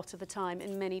an awful lot of the time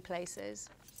in many places.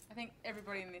 I think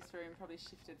everybody in this room probably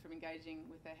shifted from engaging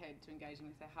with their head to engaging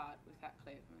with their heart with that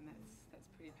clip. I mean, that's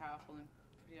pretty powerful and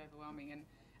pretty overwhelming. And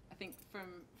I think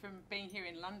from being here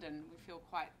in London, we feel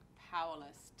quite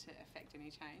powerless to affect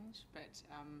any change. But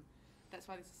that's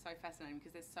why this is so fascinating,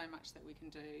 because there's so much that we can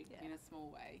do in a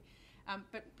small way.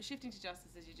 But shifting to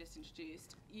justice, as you just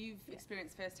introduced, you've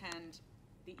experienced firsthand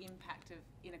the impact of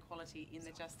inequality in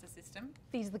the justice system.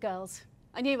 These are the girls.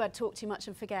 I knew I'd talk too much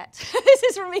and forget. This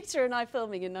is Ramita and I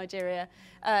filming in Nigeria,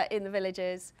 in the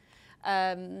villages.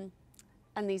 And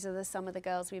these are some of the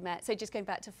girls we met. So just going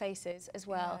back to faces as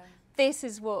well. Yeah. This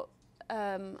is what,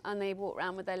 and they walk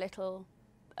around with their little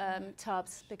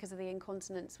tubs because of the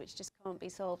incontinence, which just can't be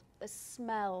solved. The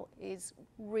smell is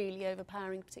really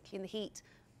overpowering, particularly in the heat.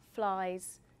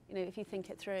 Flies, you know, if you think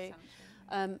it through,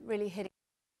 really hitting.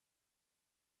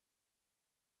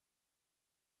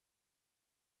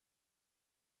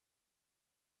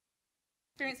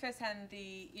 Experienced firsthand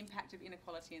the impact of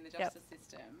inequality in the justice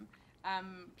system.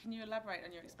 Can you elaborate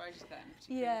on your exposure to that,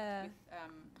 particularly with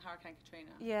Hurricane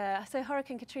Katrina? Yeah, so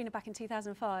Hurricane Katrina back in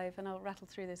 2005, and I'll rattle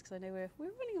through this because I know we're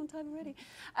running on time already.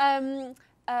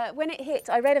 When it hit,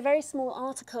 I read a very small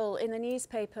article in the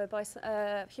newspaper by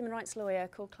a human rights lawyer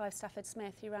called Clive Stafford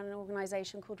Smith, who ran an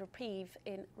organisation called Reprieve,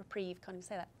 can't even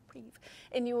say that, Reprieve,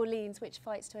 in New Orleans, which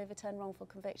fights to overturn wrongful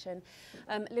conviction.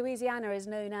 Louisiana is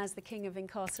known as the king of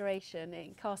incarceration.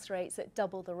 It incarcerates at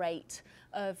double the rate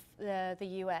of the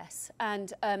US.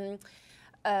 And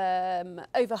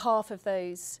over half of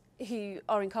those who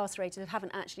are incarcerated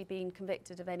haven't actually been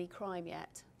convicted of any crime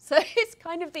yet. So it's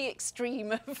kind of the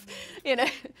extreme of, you know,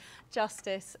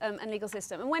 justice and legal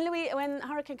system. And when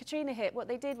Hurricane Katrina hit, what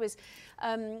they did was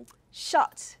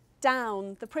shut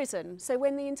down the prison. So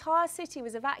when the entire city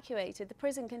was evacuated, the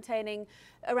prison containing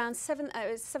around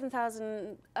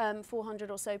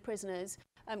 7,400 or so prisoners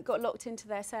got locked into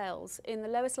their cells in the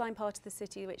lowest lying part of the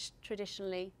city, which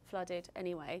traditionally flooded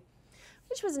anyway,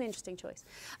 which was an interesting choice.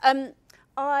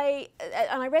 I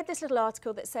read this little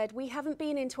article that said, we haven't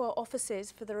been into our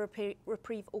offices for the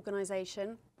Reprieve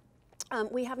organisation.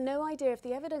 We have no idea if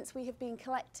the evidence we have been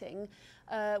collecting,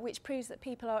 which proves that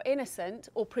people are innocent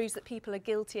or proves that people are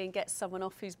guilty and gets someone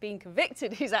off who's been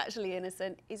convicted who's actually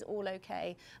innocent, is all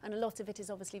okay. And a lot of it is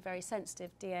obviously very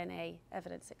sensitive, DNA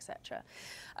evidence, etc.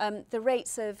 The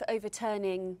rates of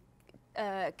overturning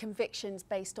convictions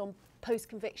based on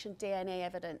post-conviction DNA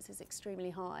evidence is extremely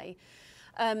high.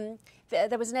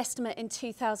 There was an estimate in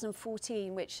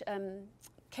 2014 which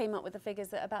came up with the figures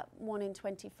that about 1 in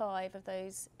 25 of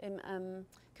those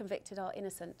convicted are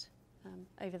innocent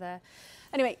over there.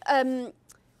 Anyway,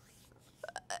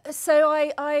 So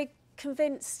I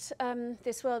convinced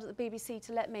This World at the BBC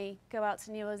to let me go out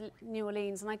to New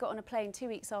Orleans, and I got on a plane 2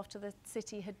 weeks after the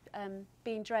city had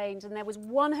been drained, and there was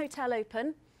one hotel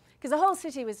open, because the whole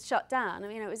city was shut down. I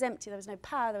mean, it was empty, there was no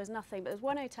power, there was nothing, but there was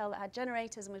one hotel that had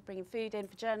generators and was bringing food in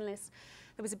for journalists.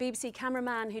 There was a BBC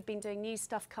cameraman who'd been doing news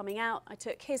stuff coming out. I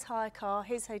took his hire car,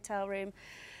 his hotel room,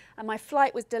 and my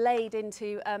flight was delayed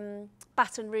into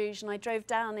Baton Rouge, and I drove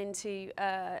down into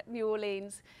New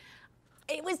Orleans.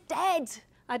 It was dead.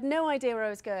 I had no idea where I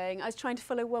was going. I was trying to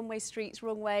follow one-way streets,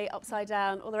 wrong way, upside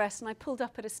down, all the rest, and I pulled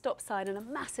up at a stop sign, and a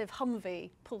massive Humvee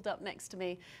pulled up next to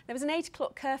me. There was an 8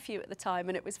 o'clock curfew at the time,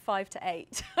 and it was 5 to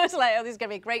 8. I was like, oh, this is going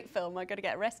to be a great film. I'm going to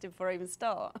get arrested before I even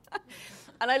start.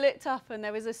 And I looked up, and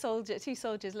there was a soldier, 2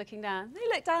 soldiers looking down. They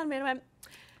looked down at me and went,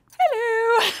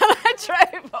 hello, and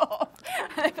I drove off.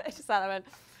 And I just sat there and went,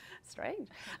 strange.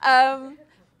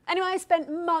 Anyway,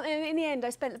 in the end, I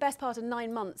spent the best part of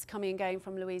 9 months coming and going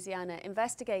from Louisiana,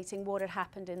 investigating what had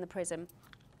happened in the prison.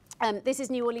 This is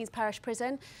New Orleans Parish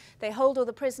Prison. They hold all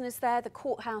the prisoners there. The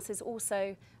courthouse is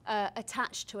also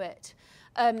attached to it.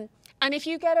 And if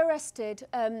you get arrested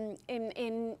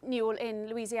in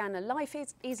Louisiana, life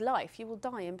is life. You will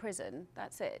die in prison.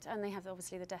 That's it. And they have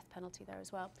obviously the death penalty there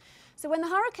as well. So when the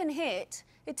hurricane hit,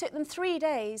 it took them 3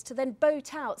 days to then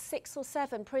boat out 6 or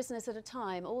 7 prisoners at a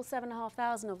time, all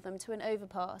 7,500 of them, to an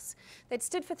overpass. They'd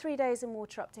stood for 3 days in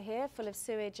water up to here, full of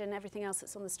sewage and everything else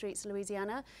that's on the streets of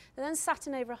Louisiana. They then sat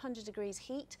in over 100 degrees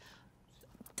heat.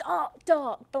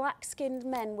 Dark, black-skinned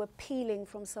men were peeling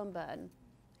from sunburn,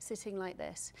 sitting like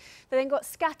this. They then got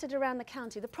scattered around the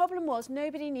county. The problem was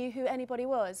nobody knew who anybody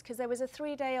was, because there was a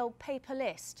 3-day-old paper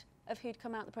list of who'd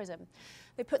come out of the prison.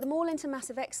 They put them all into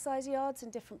massive exercise yards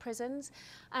in different prisons,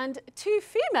 and 2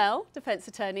 female defence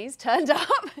attorneys turned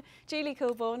up, Julie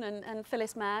Colborne and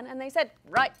Phyllis Mann, and they said,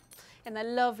 right, in their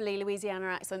lovely Louisiana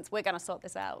accents, we're going to sort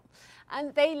this out.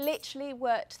 And they literally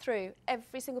worked through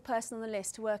every single person on the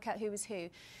list to work out who was who.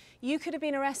 You could have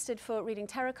been arrested for reading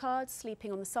tarot cards,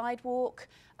 sleeping on the sidewalk,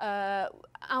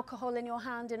 alcohol in your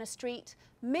hand in a street,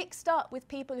 mixed up with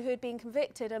people who had been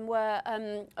convicted and were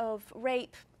of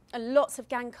rape, and lots of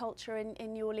gang culture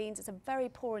in New Orleans. It's a very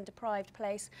poor and deprived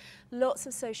place, lots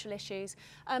of social issues.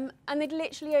 And they'd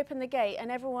literally open the gate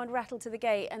and everyone would rattle to the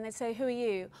gate and they'd say, who are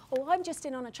you? Oh, I'm just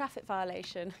in on a traffic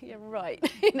violation. You're right.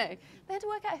 You know, they had to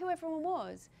work out who everyone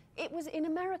was. It was in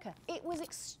America. It was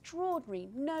extraordinary.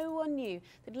 No one knew.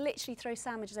 They'd literally throw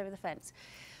sandwiches over the fence.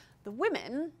 The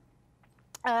women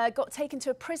got taken to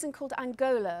a prison called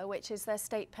Angola, which is their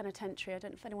state penitentiary. I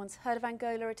don't know if anyone's heard of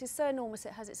Angola. It is so enormous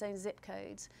it has its own zip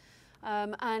codes.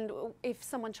 And if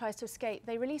someone tries to escape,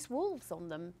 they release wolves on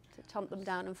them to hunt them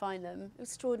down and find them.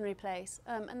 Extraordinary place.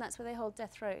 And that's where they hold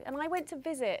death row. And I went to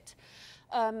visit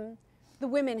the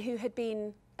women who had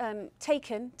been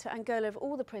taken to Angola of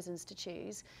all the prisons to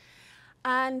choose.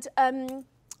 And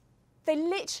they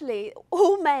literally,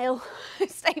 all male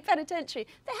state penitentiary,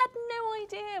 they had no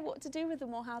idea what to do with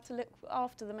them or how to look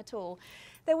after them at all.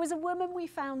 There was a woman we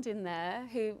found in there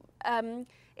who,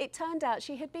 it turned out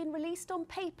she had been released on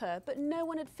paper, but no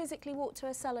one had physically walked to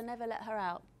her cell and never let her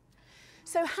out.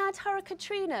 So had Hurricane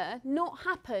Katrina not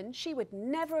happened, she would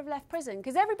never have left prison,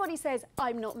 because everybody says,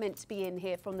 I'm not meant to be in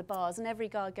here from the bars, and every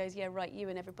guard goes, yeah, right, you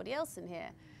and everybody else in here.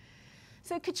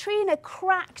 So Katrina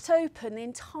cracked open the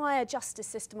entire justice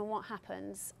system and what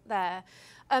happens there.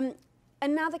 And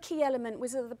now the key element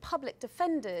was the public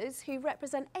defenders, who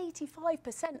represent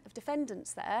 85% of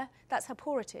defendants there. That's how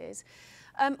poor it is.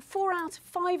 4 out of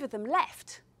 5 of them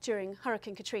left during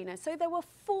Hurricane Katrina. So there were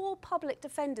 4 public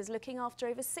defenders looking after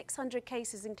over 600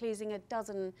 cases, including a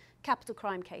dozen capital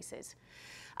crime cases.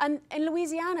 And in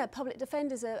Louisiana, public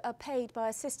defenders are paid by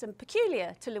a system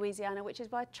peculiar to Louisiana, which is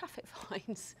by traffic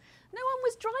fines. No one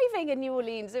was driving in New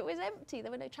Orleans. It was empty.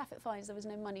 There were no traffic fines. There was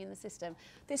no money in the system.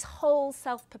 This whole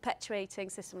self-perpetuating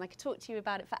system, I could talk to you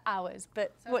about it for hours,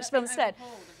 but so what's been said. As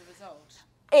a result?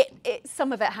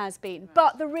 Some of it has been. Right.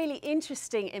 But the really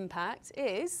interesting impact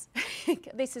is,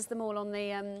 this is them all on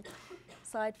the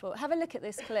side for. Have a look at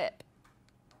this clip.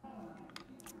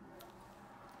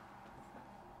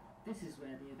 This is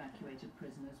where the evacuated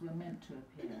prisoners were meant to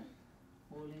appear.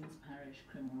 Orleans Parish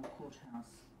Criminal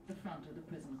Courthouse, the front of the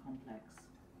prison complex.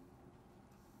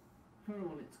 For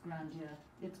all its grandeur,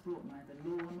 it's brought neither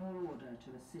law nor order to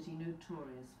a city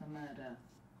notorious for murder.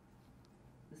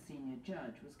 The senior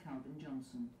judge was Calvin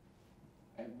Johnson.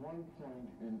 At one point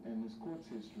in this court's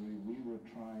history, we were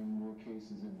trying more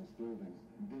cases in this building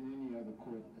than any other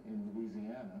court in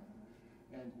Louisiana.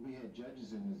 And we had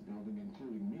judges in this building,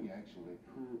 including me actually,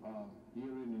 who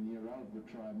year in and year out would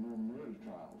try more murder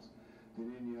trials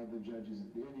than any other judge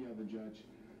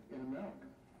in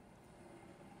America.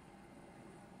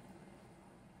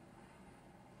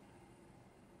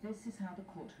 This is how the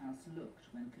courthouse looked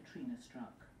when Katrina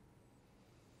struck.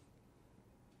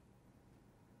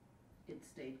 It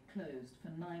stayed closed for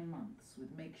 9 months,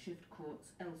 with makeshift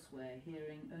courts elsewhere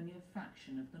hearing only a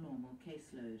fraction of the normal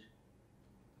caseload,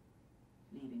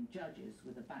 leaving judges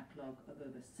with a backlog of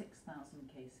over 6,000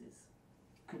 cases.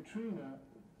 Katrina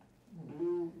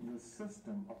blew the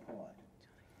system apart,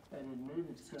 and it made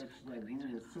it such that we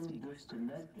were so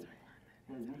disconnected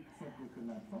that we simply could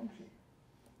not function.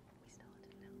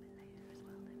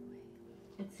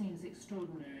 It seems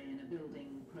extraordinary in a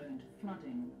building prone to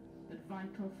flooding, but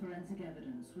vital forensic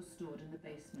evidence was stored in the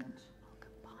basement.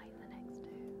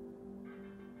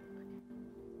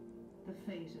 The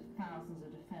fate of thousands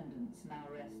of defendants now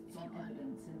rests on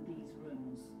evidence in these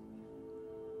rooms.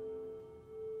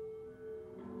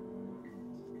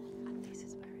 This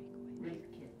is very quick. Rape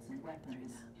kits and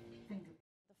weapons.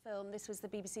 The film, this was the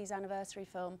BBC's anniversary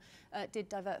film, did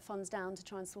divert funds down to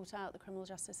try and sort out the criminal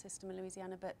justice system in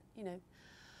Louisiana, but, you know,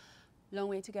 long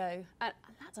way to go. And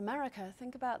that's America.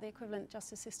 Think about the equivalent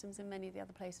justice systems in many of the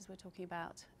other places we're talking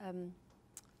about. A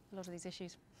lot of these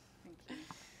issues. Thank you.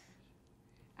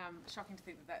 Shocking to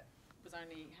think that that was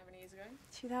only, how many years ago?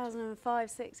 2005,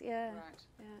 6, yeah. Right.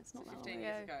 Yeah, it's not so that 15 long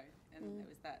years ago, and it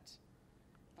was that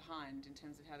behind in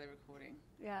terms of how they're recording.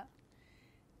 Yeah.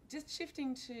 Just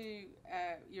shifting to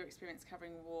your experience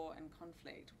covering war and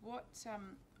conflict, what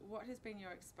has been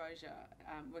your exposure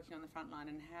working on the front line,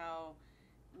 and how,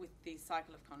 with the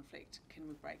cycle of conflict, can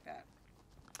we break that?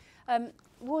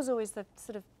 War's always the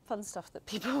sort of fun stuff that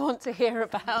people want to hear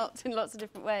about in lots of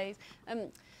different ways.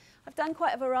 I've done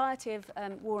quite a variety of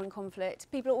war and conflict.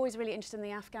 People are always really interested in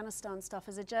the Afghanistan stuff.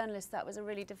 As a journalist, that was a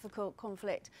really difficult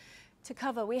conflict to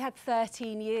cover. We had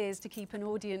 13 years to keep an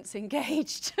audience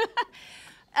engaged.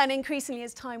 And increasingly,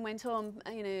 as time went on,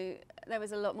 you know, there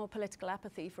was a lot more political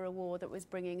apathy for a war that was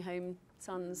bringing home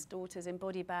sons, daughters in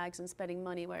body bags and spending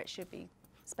money where it should be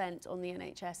spent on the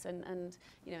NHS and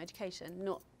you know, education,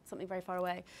 not something very far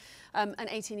away. And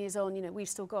 18 years on, you know, we've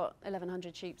still got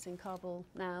 1,100 troops in Kabul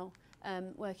now,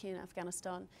 working in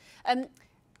Afghanistan.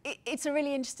 It's a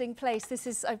really interesting place.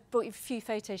 I've brought you a few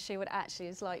photos to show you what it actually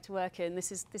is like to work in.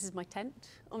 This is my tent.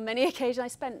 On many occasions, I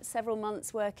spent several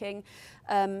months working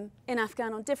in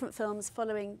Afghan on different films,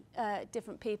 following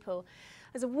different people.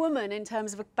 As a woman, in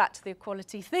terms of back to the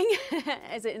equality thing,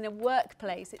 as in a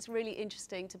workplace, it's really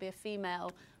interesting to be a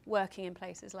female working in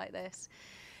places like this.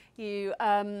 You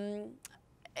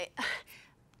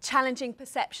challenging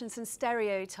perceptions and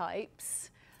stereotypes.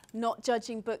 Not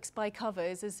judging books by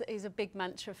covers is a big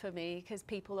mantra for me, because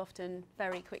people often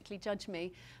very quickly judge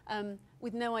me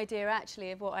with no idea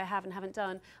actually of what I have and haven't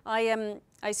done.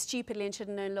 I stupidly, and should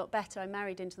have known a lot better, I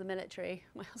married into the military.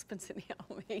 My husband's in the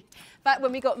army. In fact,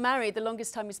 when we got married, the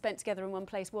longest time we spent together in one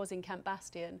place was in Camp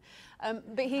Bastion.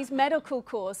 But he's medical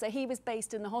corps, so he was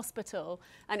based in the hospital,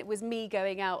 and it was me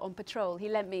going out on patrol. He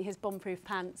lent me his bomb-proof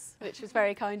pants, which was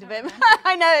very kind of him.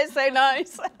 I know, it's so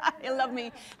nice. He'll love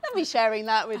me sharing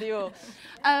that with you all.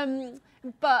 And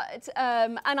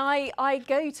I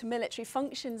go to military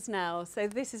functions now, so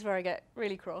this is where I get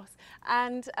really cross.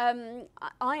 And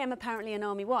I am apparently an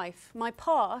army wife. My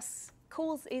pass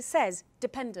says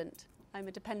dependent. I'm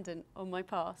a dependent on my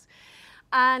pass.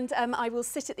 And I will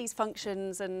sit at these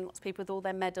functions and watch people with all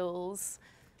their medals.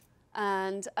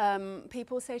 And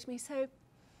people say to me, so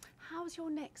how's your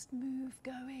next move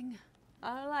going?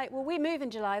 I'm like, well, we move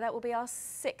in July. That will be our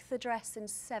 6th address in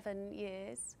 7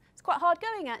 years. It's quite hard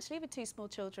going, actually, with 2 small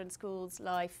children, schools,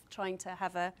 life, trying to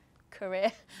have a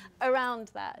career around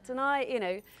that. And you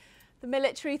know, the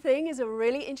military thing is a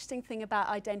really interesting thing about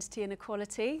identity and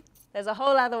equality. There's a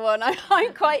whole other one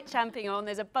I'm quite champing on.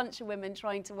 There's a bunch of women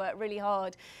trying to work really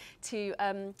hard to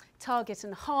target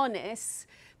and harness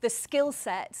the skill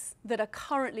sets that are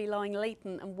currently lying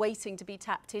latent and waiting to be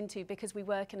tapped into, because we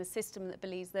work in a system that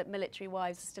believes that military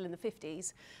wives are still in the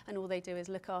 50s and all they do is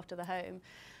look after the home.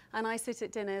 And I sit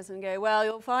at dinners and go, well,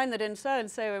 you'll find that in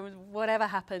so-and-so, whatever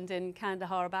happened in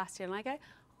Kandahar or Bastion. And I go,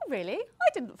 oh, really? I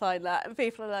didn't find that. And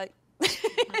people are like, I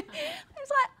was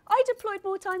like, I deployed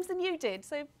more times than you did,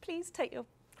 so please take your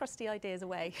crusty ideas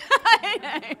away.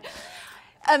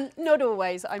 Not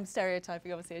always. I'm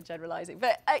stereotyping, obviously, and generalising.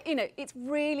 But, you know, it's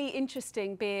really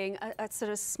interesting being a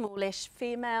sort of smallish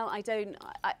female. I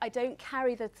don't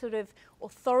carry the sort of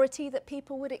authority that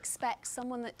people would expect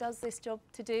someone that does this job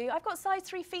to do. I've got size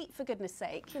 3 feet, for goodness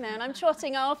sake, you know, and I'm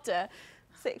trotting after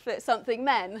 6-foot-something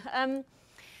men.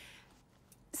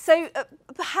 So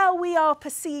how we are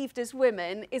perceived as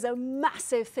women is a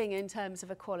massive thing in terms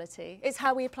of equality. It's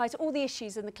how we apply to all the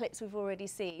issues in the clips we've already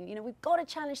seen. You know, we've got to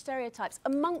challenge stereotypes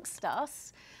amongst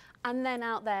us and then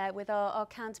out there with our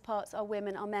counterparts, our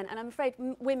women, our men. And I'm afraid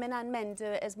women and men do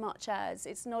it as much as.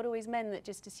 It's not always men that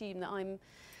just assume that I'm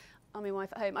my wife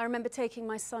at home. I remember taking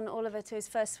my son Oliver to his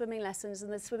first swimming lessons,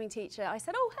 and the swimming teacher, I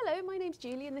said, "Oh, hello, my name's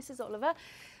Julie and this is Oliver."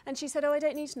 And she said, "Oh, I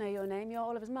don't need to know your name, you're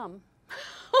Oliver's mum."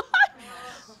 I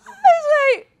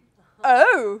was like,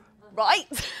 oh,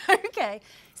 right, okay.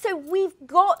 So we've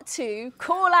got to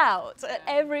call out at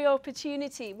every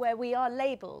opportunity where we are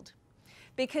labelled,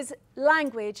 because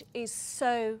language is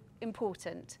so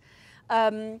important.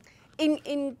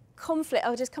 In conflict,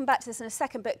 I'll just come back to this in a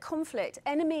second, but conflict,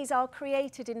 enemies are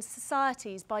created in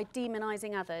societies by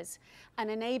demonising others and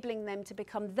enabling them to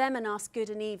become them and us, good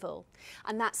and evil.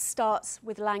 And that starts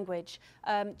with language.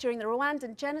 During the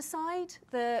Rwandan genocide,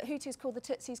 the Hutus called the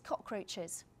Tutsis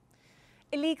cockroaches.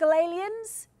 Illegal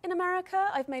aliens in America,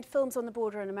 I've made films on the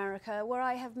border in America where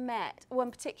I have met one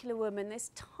particular woman,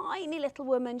 this tiny little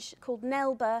woman called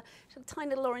Nelba. She had a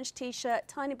tiny little orange t-shirt,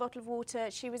 tiny bottle of water.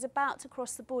 She was about to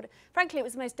cross the border. Frankly, it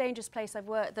was the most dangerous place I've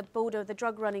worked, the border, the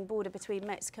drug-running border between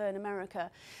Mexico and America,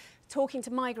 talking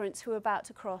to migrants who were about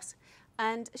to cross.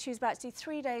 And she was about to do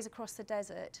 3 days across the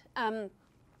desert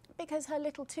because her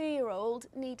little 2-year-old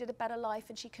needed a better life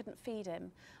and she couldn't feed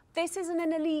him. This isn't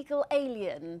an illegal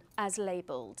alien as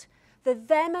labelled. The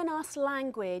them and us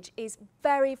language is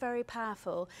very, very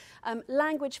powerful.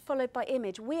 Language followed by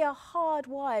image. We are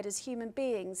hardwired as human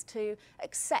beings to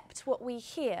accept what we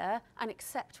hear and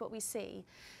accept what we see.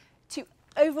 To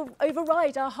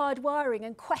override our hardwiring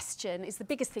and question is the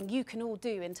biggest thing you can all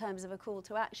do in terms of a call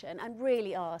to action, and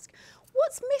really ask,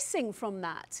 what's missing from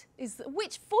that?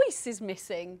 Which voice is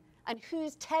missing? And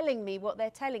who's telling me what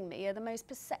they're telling me are the most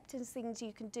perceptive things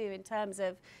you can do in terms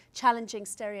of challenging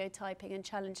stereotyping and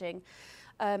challenging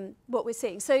what we're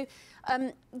seeing. So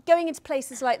going into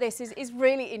places like this is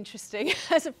really interesting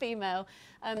as a female.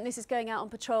 This is going out on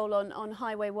patrol on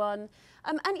Highway 1.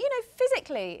 And, you know,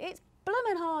 physically, it's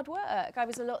bloomin' hard work. I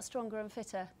was a lot stronger and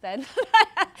fitter then.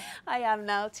 I am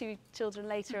now, 2 children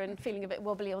later and feeling a bit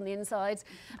wobbly on the insides.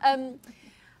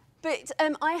 But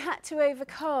I had to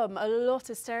overcome a lot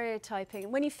of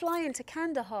stereotyping. When you fly into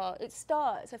Kandahar, it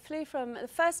starts. I flew from the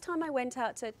first time I went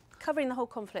out to covering the whole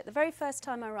conflict, the very first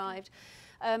time I arrived,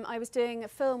 I was doing a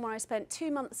film where I spent 2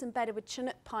 months embedded with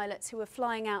Chinook pilots who were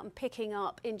flying out and picking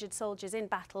up injured soldiers in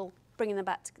battle, bringing them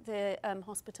back to the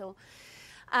hospital.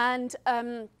 And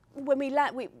when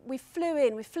we flew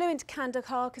into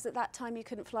Kandahar, because at that time you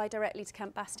couldn't fly directly to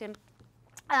Camp Bastion.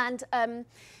 And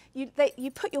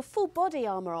you put your full body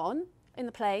armour on in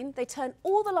the plane, they turn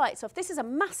all the lights off. This is a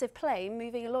massive plane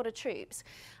moving a lot of troops,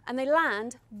 and they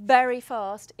land very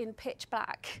fast in pitch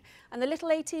black. And the little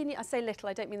I say little,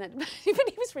 I don't mean that, but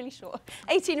he was really short,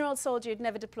 18-year-old soldier who'd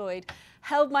never deployed,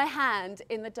 held my hand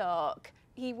in the dark.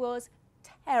 He was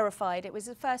terrified. It was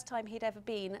the first time he'd ever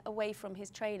been away from his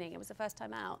training. It was the first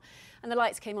time out. And the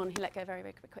lights came on, he let go very,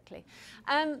 very quickly.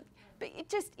 But it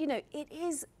just, you know, it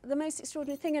is the most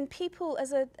extraordinary thing. And people,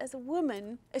 as a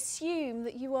woman, assume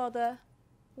that you are the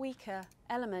weaker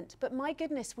element. But my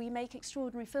goodness, we make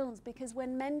extraordinary films, because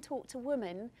when men talk to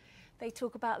women, they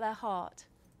talk about their heart,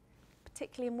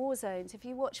 particularly in war zones. If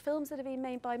you watch films that have been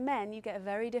made by men, you get a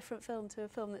very different film to a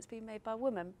film that's been made by a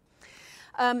woman.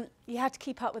 You have to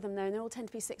keep up with them though, and they all tend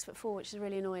to be 6'4", which is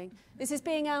really annoying. This is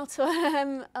being out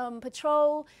on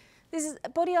patrol.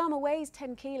 Body armour weighs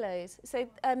 10 kilos. So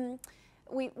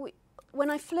when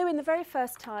I flew in the very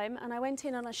first time, and I went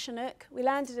in on a Chinook, we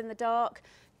landed in the dark,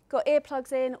 got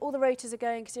earplugs in, all the rotors are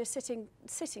going because you're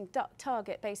sitting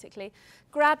target basically,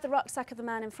 grabbed the rucksack of the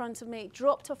man in front of me,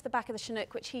 dropped off the back of the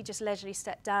Chinook, which he just leisurely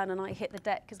stepped down, and I hit the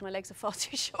deck because my legs are far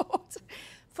too short.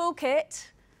 Full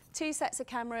kit. 2 sets of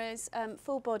cameras,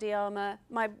 full body armour,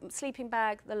 my sleeping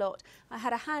bag, the lot. I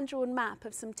had a hand-drawn map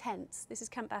of some tents. This is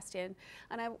Camp Bastion.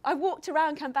 And I walked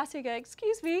around Camp Bastion going,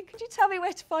 "Excuse me, could you tell me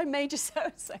where to find Major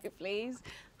so-and-so, please?"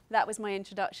 That was my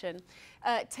introduction.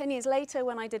 10 years later,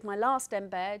 when I did my last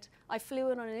embed, I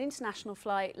flew in on an international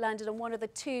flight, landed on one of the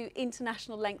 2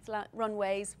 international length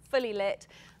runways, fully lit,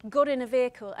 got in a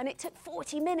vehicle, and it took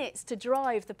 40 minutes to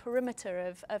drive the perimeter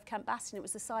of Camp Bastion. It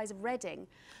was the size of Reading.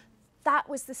 That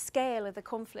was the scale of the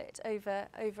conflict over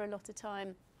a lot of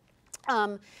time.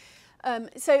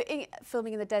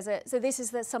 Filming in the desert. So this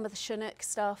is some of the Chinook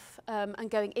stuff, and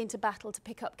going into battle to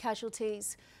pick up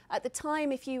casualties. At the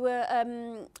time, if you were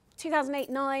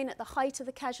 2008-9, at the height of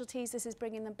the casualties, this is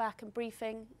bringing them back and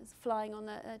briefing, flying on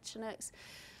the Chinooks.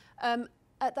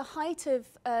 At the height of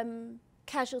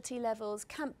casualty levels,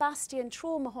 Camp Bastion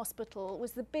Trauma Hospital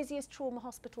was the busiest trauma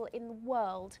hospital in the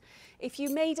world. If you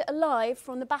made it alive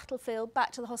from the battlefield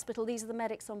back to the hospital, these are the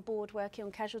medics on board working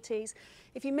on casualties.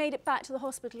 If you made it back to the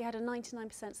hospital, you had a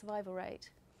 99% survival rate.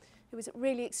 who was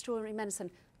really extraordinary medicine.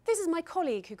 This is my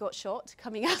colleague who got shot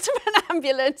coming out of an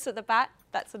ambulance at the back.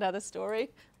 That's another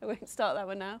story. I won't start that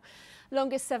one now.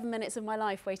 Longest 7 minutes of my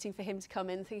life waiting for him to come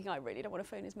in, thinking I really don't want to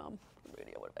phone his mum. I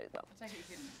really don't want to phone his mum.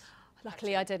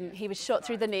 Luckily I didn't. He was shot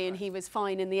through the knee and he was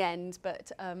fine in the end.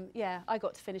 But yeah, I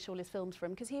got to finish all his films for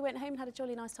him because he went home and had a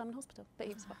jolly nice time in hospital. But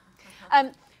he was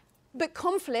fine. But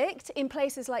conflict in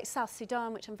places like South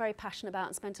Sudan, which I'm very passionate about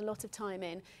and spent a lot of time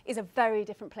in, is a very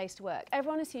different place to work.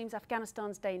 Everyone assumes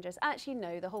Afghanistan's dangerous. Actually,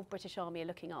 no, the whole British Army are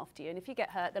looking after you. And if you get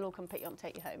hurt, they'll all come pick you up and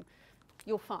take you home.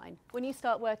 You're fine. When you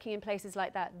start working in places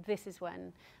like that, this is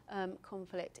when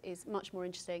conflict is much more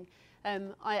interesting.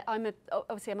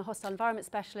 Obviously, I'm a hostile environment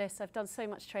specialist. I've done so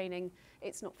much training.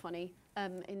 It's not funny.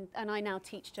 And I now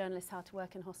teach journalists how to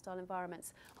work in hostile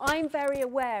environments. I'm very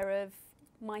aware of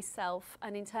myself,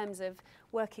 and in terms of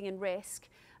working in risk,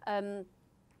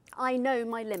 I know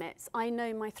my limits. I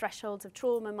know my thresholds of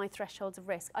trauma, my thresholds of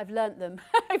risk. I've learnt them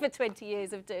over 20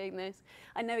 years of doing this.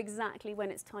 I know exactly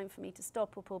when it's time for me to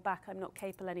stop or pull back. I'm not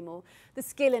capable anymore. The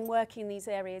skill in working in these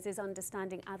areas is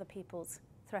understanding other people's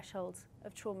thresholds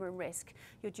of trauma and risk,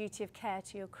 your duty of care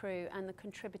to your crew and the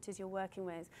contributors you're working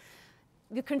with.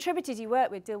 The contributors you work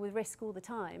with deal with risk all the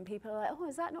time. People are like, oh,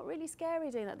 is that not really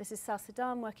scary doing that? This is South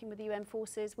Sudan, working with the UN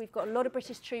forces. We've got a lot of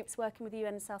British troops working with the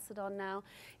UN in South Sudan now.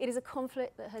 It is a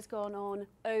conflict that has gone on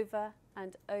over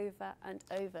and over and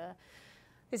over.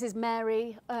 This is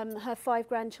Mary. Her 5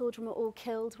 grandchildren were all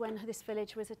killed when this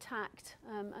village was attacked,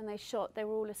 and they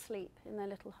were all asleep in their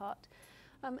little hut.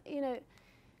 You know,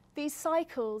 these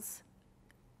cycles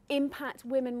impact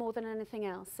women more than anything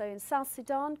else. So in South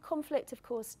Sudan, conflict, of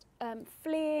course,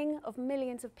 fleeing of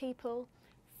millions of people.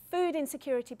 Food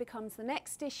insecurity becomes the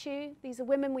next issue. These are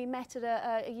women we met at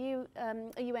a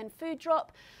UN food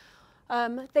drop.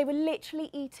 They were literally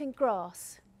eating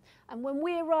grass. And when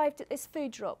we arrived at this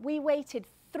food drop, we waited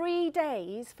 3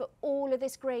 days for all of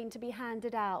this grain to be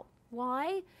handed out.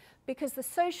 Why? Because the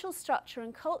social structure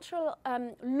and cultural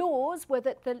laws were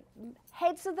that the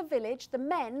heads of the village, the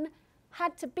men,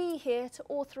 had to be here to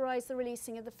authorise the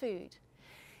releasing of the food.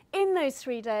 In those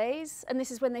 3 days, and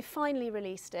this is when they finally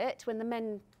released it, when the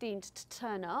men deemed to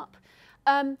turn up,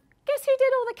 guess who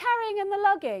did all the carrying and the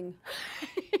lugging?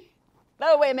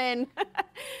 The women.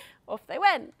 Off they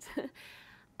went.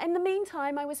 In the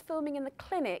meantime, I was filming in the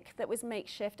clinic that was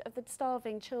makeshift of the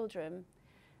starving children.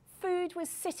 Food was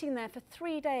sitting there for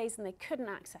 3 days and they couldn't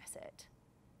access it.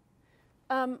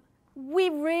 We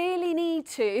really need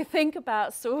to think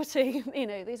about sorting, you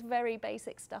know, this very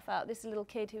basic stuff out. This little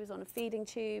kid who was on a feeding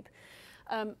tube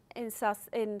in South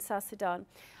Sudan.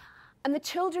 And the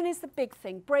children is the big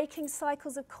thing. Breaking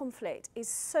cycles of conflict is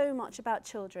so much about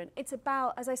children. It's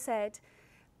about, as I said,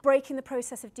 breaking the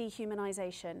process of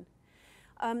dehumanisation.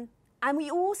 And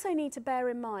we also need to bear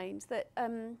in mind that,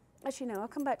 actually no, I'll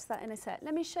come back to that in a sec.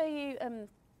 Let me show you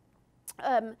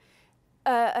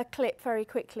a clip very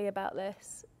quickly about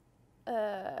this.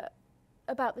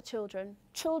 About the children.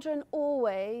 Children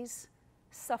always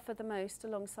suffer the most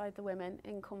alongside the women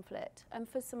in conflict, and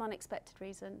for some unexpected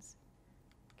reasons.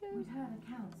 We've heard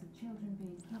accounts of children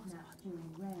being kidnapped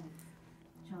during raids.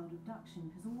 Child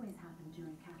abduction has always happened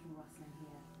during cattle rustling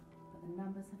here, but the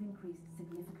numbers have increased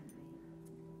significantly.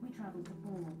 We travelled to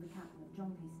Bor, the capital of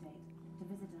Jonglei State, to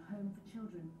visit a home for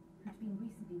children who'd been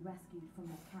recently rescued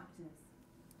from their captors.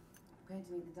 I'm going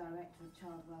to meet the director of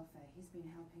child welfare. He's been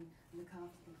helping look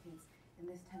after the kids in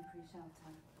this temporary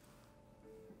shelter.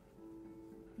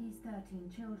 These 13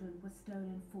 children were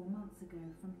stolen 4 months ago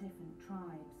from different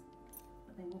tribes,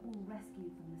 but they were all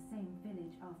rescued from the same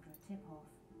village after a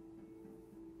tip-off.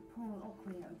 Paul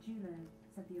Ojulo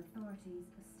said the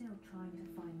authorities are still trying to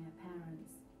find their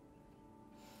parents.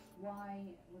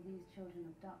 Why were these children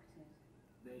abducted?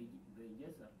 They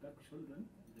just abduct children,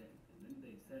 and then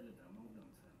they sell it among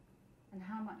themselves. And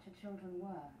how much are children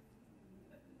worth?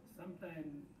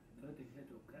 Sometimes 30 head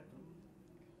of cattle,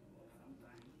 or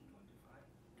sometimes 25.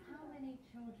 How many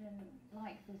children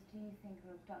like this do you think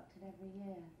are abducted every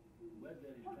year? Where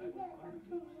there is tribal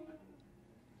conflict,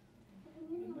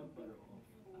 the number of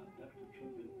abducted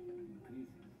children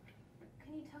increases.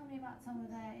 Can you tell me about some of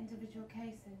their individual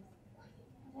cases?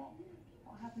 What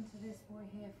happened to this boy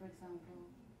here, for example?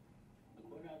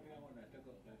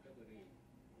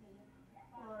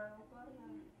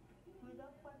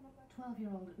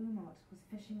 12-year-old Umot was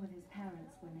fishing with his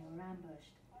parents when they were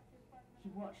ambushed. He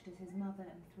watched as his mother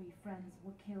and 3 friends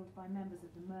were killed by members of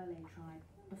the Merle tribe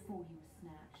before he was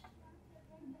snatched.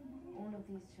 All of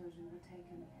these children were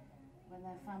taken when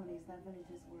their families, their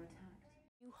villages were attacked.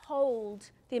 You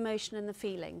hold the emotion and the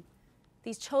feeling.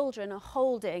 These children are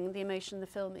holding the emotion and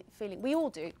the feeling. We all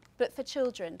do, but for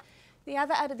children, The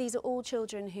other, these are all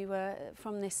children who were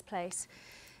from this place.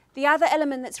 The other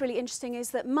element that's really interesting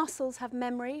is that muscles have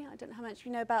memory. I don't know how much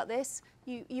you know about this.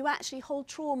 You actually hold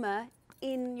trauma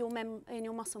in your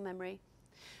muscle memory.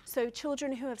 So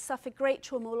children who have suffered great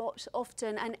trauma will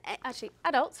often, and actually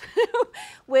adults,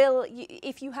 will,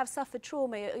 if you have suffered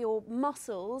trauma, your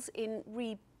muscles in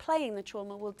replaying the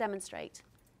trauma will demonstrate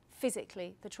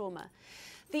physically the trauma.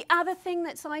 The other thing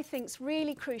that I think is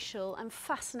really crucial and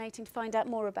fascinating to find out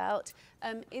more about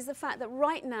is the fact that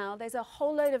right now there's a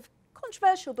whole load of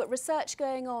controversial but research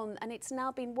going on, and it's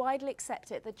now been widely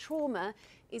accepted that trauma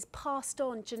is passed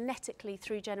on genetically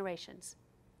through generations.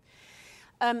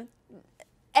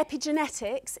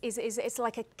 Epigenetics it's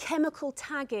like a chemical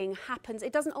tagging happens.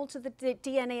 It doesn't alter the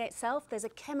DNA itself. There's a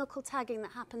chemical tagging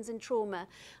that happens in trauma,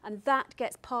 and that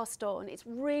gets passed on. It's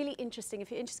really interesting.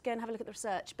 If you're interested, go and have a look at the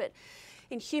research. But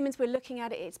in humans, we're looking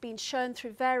at it. It's been shown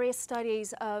through various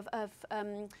studies of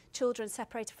children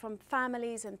separated from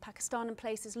families in Pakistan and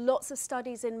places. Lots of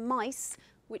studies in mice,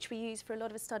 which we use for a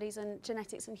lot of studies on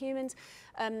genetics in humans,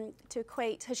 to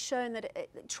equate, has shown that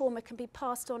trauma can be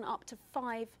passed on up to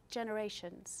 5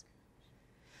 generations.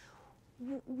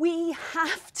 We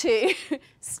have to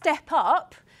step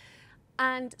up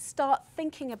and start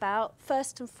thinking about,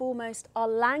 first and foremost, our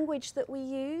language that we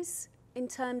use in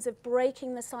terms of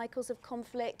breaking the cycles of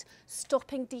conflict,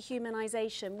 stopping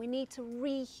dehumanization. We need to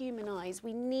rehumanize.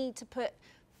 We need to put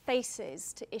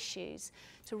faces to issues,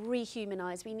 to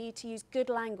rehumanize. We need to use good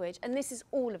language, and this is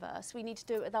all of us. We need to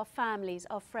do it with our families,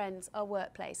 our friends, our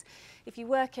workplace. If you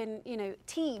work in,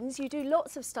 teams, you do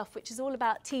lots of stuff which is all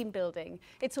about team building.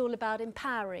 It's all about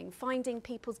empowering, finding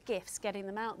people's gifts, getting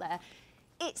them out there.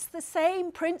 It's the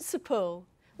same principle.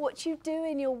 What you do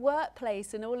in your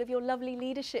workplace and all of your lovely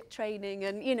leadership training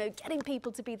and, getting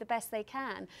people to be the best they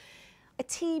can. A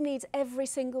team needs every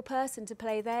single person to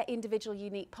play their individual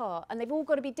unique part, and they've all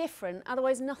got to be different,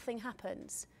 otherwise nothing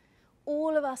happens.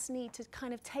 All of us need to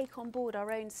kind of take on board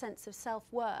our own sense of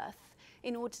self-worth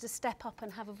in order to step up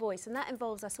and have a voice, and that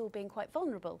involves us all being quite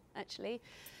vulnerable, actually.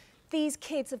 These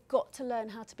kids have got to learn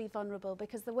how to be vulnerable,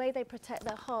 because the way they protect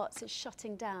their hearts is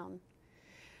shutting down.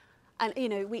 And,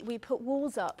 we put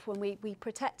walls up when we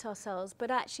protect ourselves,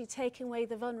 but actually taking away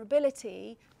the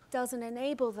vulnerability doesn't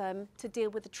enable them to deal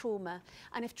with the trauma.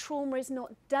 And if trauma is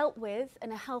not dealt with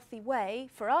in a healthy way,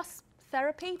 for us,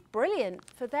 therapy, brilliant.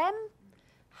 For them,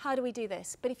 how do we do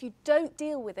this? But if you don't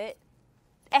deal with it,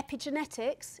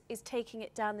 epigenetics is taking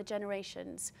it down the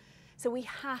generations. So we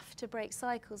have to break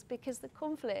cycles, because the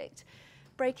conflict,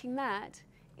 breaking that,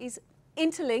 is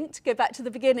interlinked, go back to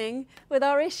the beginning, with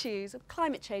our issues of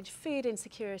climate change, food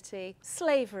insecurity,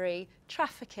 slavery,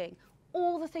 trafficking,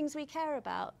 all the things we care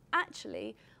about,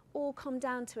 actually all come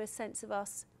down to a sense of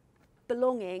us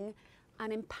belonging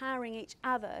and empowering each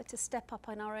other to step up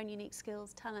on our own unique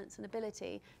skills, talents and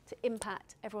ability to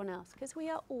impact everyone else, because we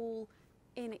are all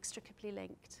inextricably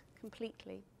linked,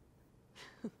 completely.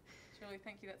 Julie,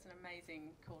 thank you. That's an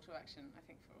amazing call to action, I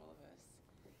think, for all of us.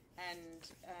 And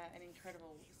an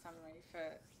incredible summary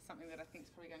for something that I think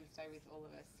is probably going to stay with all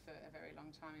of us for a very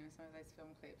long time. Some of those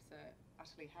film clips are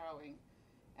utterly harrowing,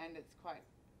 and it's quite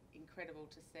incredible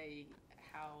to see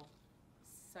how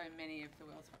so many of the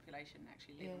world's population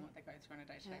actually live and what they go through on a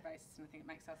day-to-day basis, and I think it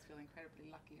makes us feel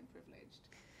incredibly lucky and privileged.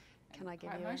 Can I give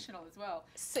quite you emotional as well.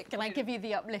 So can I give you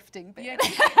the uplifting bit? Yeah,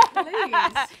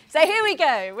 please. So here we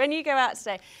go. When you go out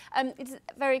today, it's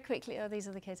very quickly. Oh, these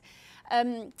are the kids.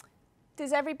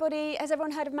 Has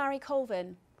everyone heard of Mary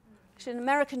Colvin? She's an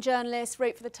American journalist,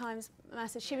 wrote for the Times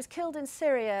Massive. She was killed in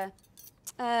Syria,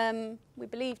 we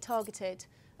believe targeted,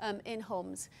 in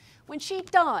Homs. When she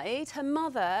died, her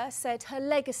mother said her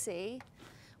legacy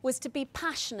was to be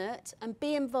passionate and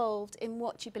be involved in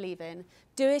what you believe in.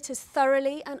 Do it as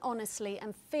thoroughly and honestly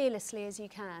and fearlessly as you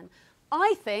can.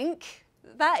 I think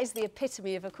that is the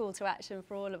epitome of a call to action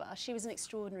for all of us. She was an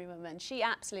extraordinary woman. She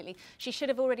should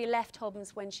have already left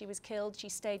Homs when she was killed. She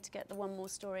stayed to get the one more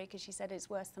story, because she said, it's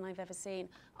worse than I've ever seen.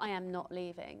 I am not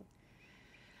leaving.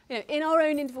 In our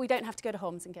own, we don't have to go to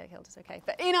Homs and get killed, it's okay.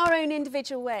 But in our own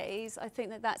individual ways, I think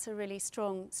that that's a really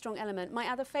strong element. My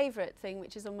other favourite thing,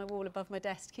 which is on my wall above my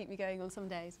desk to keep me going on some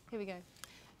days. Here we go.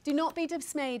 Do not be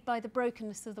dismayed by the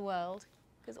brokenness of the world,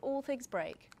 because all things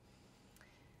break.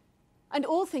 And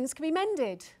all things can be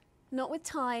mended, not with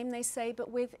time, they say,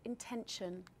 but with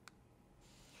intention.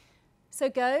 So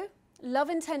go, love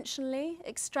intentionally,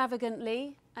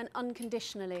 extravagantly, and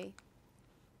unconditionally.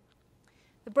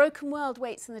 The broken world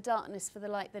waits in the darkness for the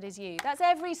light that is you. That's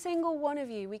every single one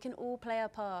of you. We can all play our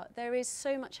part. There is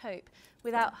so much hope.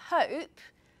 Without hope,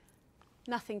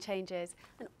 nothing changes.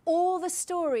 And all the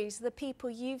stories, the people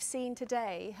you've seen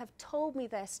today have told me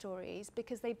their stories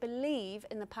because they believe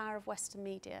in the power of Western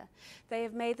media. They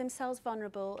have made themselves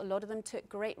vulnerable. A lot of them took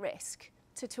great risk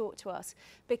to talk to us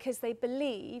because they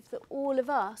believe that all of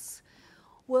us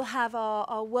will have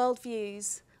our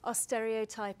worldviews, our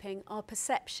stereotyping, our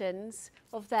perceptions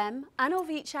of them and of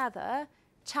each other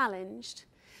challenged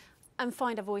and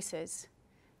find our voices.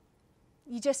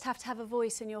 You just have to have a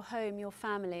voice in your home, your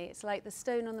family. It's like the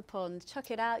stone on the pond.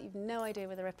 Chuck it out, you've no idea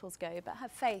where the ripples go, but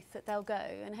have faith that they'll go,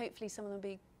 and hopefully some of them will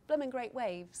be blooming great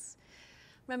waves.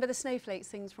 Remember the snowflakes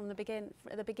things from the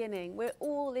beginning? We're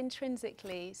all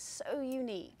intrinsically so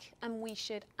unique, and we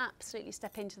should absolutely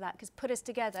step into that, because put us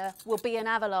together will be an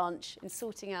avalanche in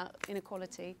sorting out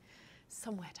inequality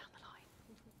somewhere down the line.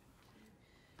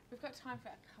 We've got time for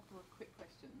a couple of quick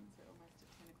questions. We're almost at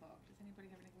 10 o'clock. Does anybody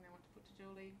have anything they want to put to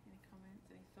Julie? Any comments,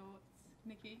 any thoughts?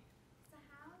 Nikki? So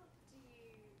how do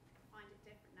you find it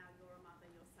different now you're a mother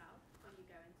yourself when you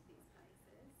go into these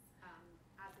places,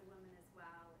 as a woman as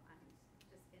well, and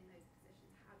just in those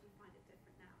positions, how do you find it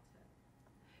different now to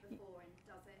before, and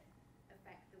does it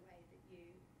affect the way that you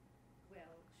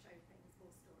will show things for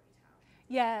storytelling?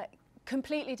 Yeah,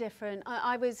 completely different.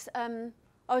 I was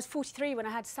 43 when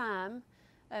I had Sam.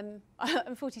 I'm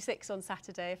 46 on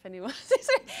Saturday, if anyone.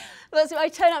 I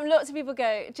turn up and lots of people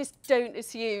go, just don't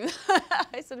assume.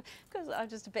 Because I'm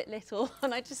just a bit little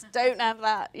and I just don't have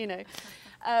that, you know.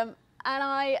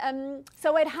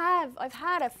 So I've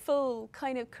had a full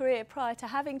kind of career prior to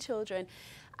having children.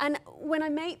 And when I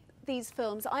make these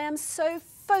films, I am so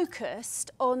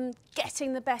focused on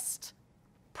getting the best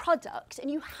product,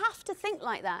 and you have to think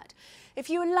like that. If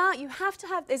you allow, you have to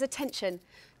have, there's a tension.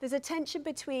 There's a tension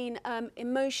between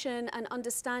emotion and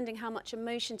understanding how much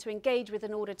emotion to engage with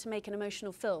in order to make an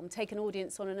emotional film, take an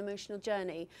audience on an emotional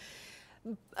journey.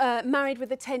 Married with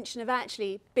the tension of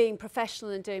actually being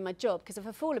professional and doing my job, because if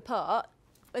I fall apart,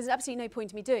 there's absolutely no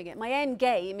point in me doing it. My end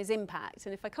game is impact,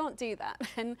 and if I can't do that,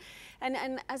 and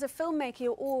as a filmmaker,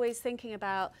 you're always thinking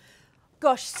about,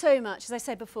 gosh, so much, as I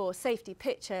said before, safety,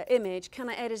 picture, image, can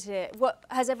I edit it? What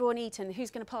has everyone eaten?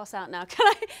 Who's going to pass out now? Can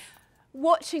I?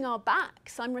 Watching our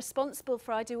backs, I'm responsible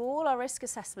for, I do all our risk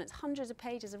assessments, hundreds of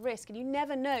pages of risk, and you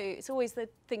never know, it's always the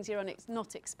things you're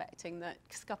not expecting that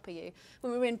scupper you.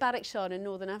 When we were in Badakhshan in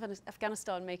northern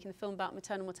Afghanistan making the film about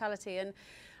maternal mortality, and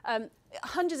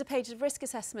hundreds of pages of risk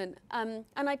assessment, and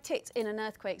I ticked in an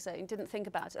earthquake zone, didn't think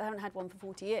about it, I haven't had one for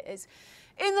 40 years.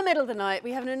 In the middle of the night,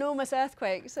 we have an enormous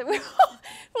earthquake, so we're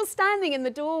all standing in the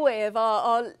doorway of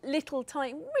our little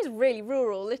tiny, it was really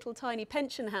rural, little tiny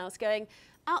pension house going,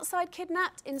 outside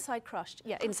kidnapped, inside crushed.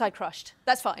 Yeah, inside crushed.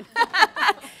 That's fine.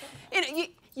 I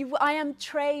am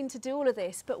trained to do all of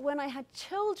this, but when I had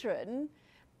children,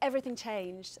 everything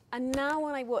changed. And now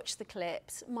when I watch the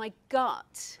clips, my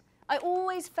gut, I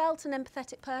always felt an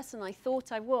empathetic person. I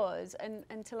thought I was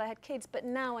until I had kids, but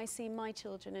now I see my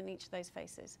children in each of those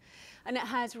faces. And it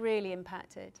has really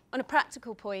impacted. On a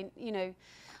practical point, you know,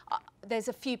 there's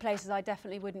a few places I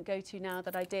definitely wouldn't go to now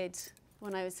that I did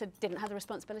when I didn't have the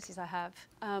responsibilities I have.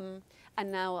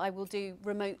 And now I will do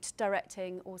remote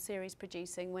directing or series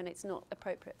producing when it's not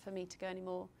appropriate for me to go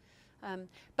anymore.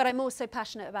 But I'm also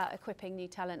passionate about equipping new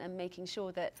talent and making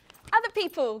sure that other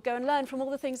people go and learn from all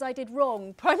the things I did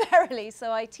wrong, primarily.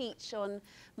 So I teach on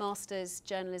master's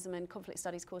journalism and conflict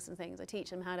studies course and things. I teach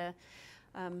them how to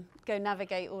go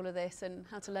navigate all of this and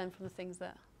how to learn from the things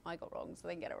that I got wrong so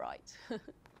they can get it right. Thank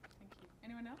you.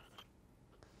 Anyone else?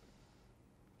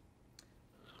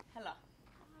 Hella.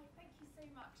 Hi, thank you so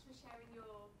much for sharing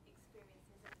your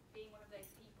experiences of being one of those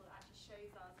people that actually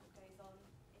shows us what goes on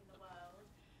in the world.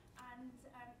 And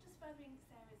just furthering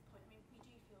Sarah's point, I mean, we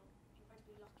do feel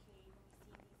incredibly lucky when we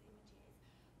see these images,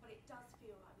 but it does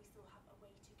feel like we still have a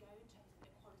way to go in terms of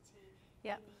inequality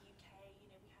in the UK. You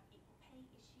know, we have equal pay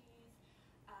issues.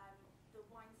 The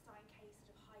Weinstein case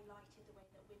sort of highlighted the way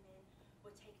that women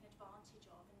were taken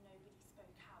advantage of and nobody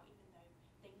spoke out, even though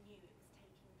they knew it was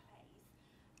taking place.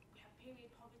 We have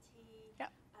period poverty. Yep.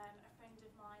 A friend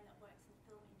of mine that works in the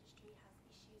film industry has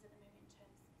issues at the moment in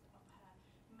terms of her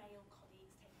male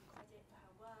colleagues taking credit for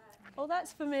her work. Oh,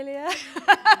 that's familiar. So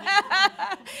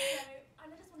I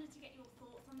just wanted to get your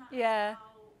thoughts on that, Yeah. and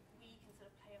how we can sort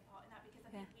of play a part in that, because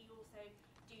I think we also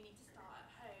do need to start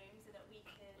at home so that we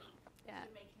can sort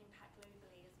of make an impact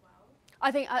globally as well.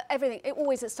 I think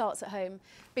it starts at home,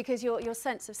 because your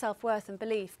sense of self-worth and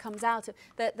belief comes out of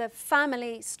the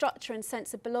family structure and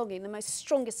sense of belonging. The most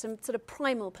strongest and sort of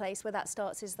primal place where that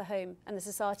starts is the home and the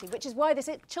society, which is why this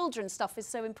children's stuff is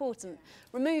so important.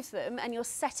 Remove them and you're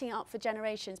setting up for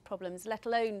generations problems, let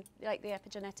alone like the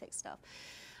epigenetic stuff.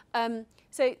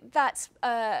 So that's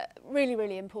really,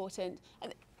 really important.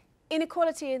 And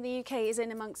inequality in the UK is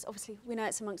in amongst, obviously, we know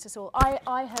it's amongst us all.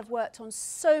 I have worked on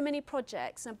so many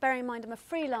projects, and bearing in mind I'm a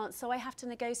freelance, so I have to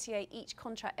negotiate each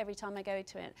contract every time I go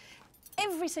to it.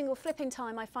 Every single flipping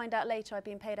time I find out later I've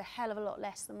been paid a hell of a lot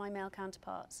less than my male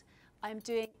counterparts. I'm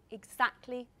doing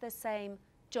exactly the same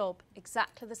job,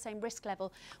 exactly the same risk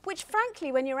level, which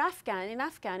frankly, when you're in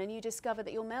Afghan and you discover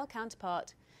that your male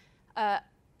counterpart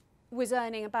was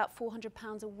earning about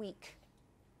 £400 a week,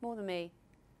 more than me.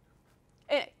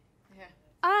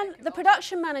 And the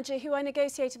production manager who I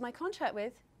negotiated my contract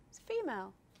with is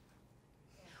female.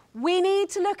 We need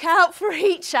to look out for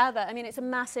each other. I mean, it's a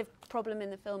massive problem in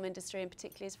the film industry, and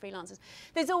particularly as freelancers.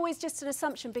 There's always just an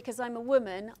assumption, because I'm a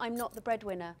woman, I'm not the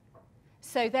breadwinner.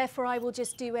 So therefore, I will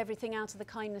just do everything out of the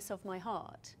kindness of my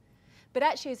heart. But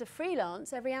actually, as a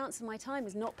freelance, every ounce of my time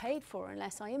is not paid for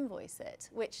unless I invoice it,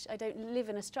 which I don't live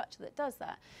in a structure that does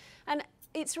that. And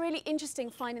it's really interesting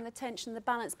finding the tension, the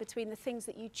balance between the things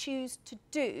that you choose to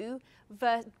do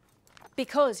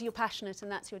because you're passionate and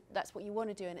that's what you want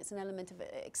to do, and it's an element of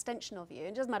extension of you.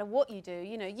 It doesn't matter what you do.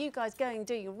 You know, you guys going and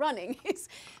doing your running is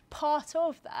part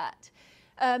of that.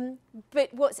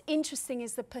 But what's interesting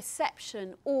is the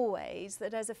perception always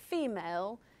that as a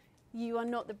female, you are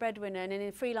not the breadwinner, and in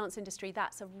the freelance industry,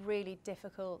 that's a really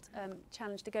difficult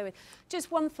challenge to go with.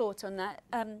 Just one thought on that.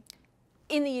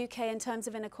 In the UK, in terms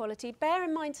of inequality, bear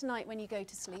in mind tonight when you go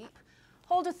to sleep,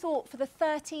 hold a thought for the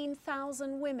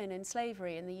 13,000 women in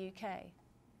slavery in the UK.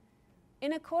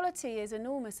 Inequality is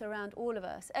enormous around all of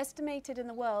us. Estimated in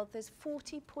the world, there's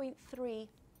 40.3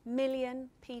 million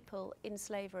people in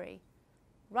slavery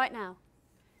right now.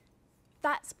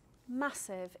 That's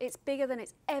massive. It's bigger than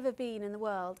it's ever been in the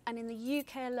world. And in the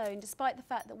UK alone, despite the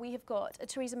fact that we have got,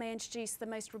 Theresa May introduced the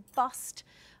most robust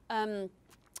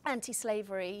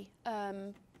anti-slavery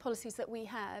policies that we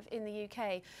have in the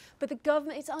UK. But the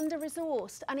government is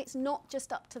under-resourced, and it's not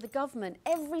just up to the government.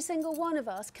 Every single one of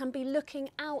us can be looking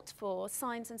out for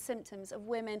signs and symptoms of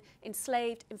women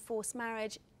enslaved, in forced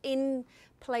marriage, in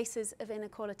places of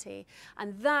inequality.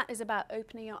 And that is about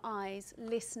opening your eyes,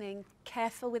 listening,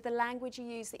 careful with the language you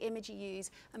use, the image you use,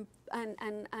 and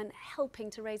helping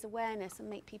to raise awareness and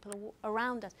make people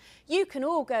around us. You can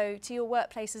all go to your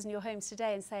workplaces and your homes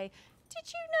today and say,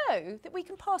 did you know that we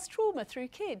can pass trauma through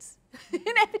kids in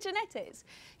epigenetics?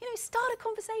 You know, start a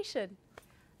conversation.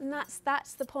 And that's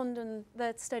the pond and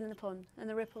the stone in the pond, and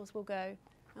the ripples will go,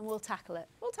 and we'll tackle it.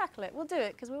 We'll tackle it. We'll do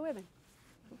it because we're women.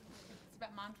 It's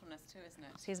about mindfulness too, isn't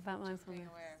it? It is about mindfulness. Being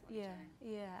aware of what you're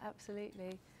doing. Yeah,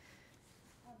 absolutely.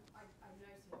 I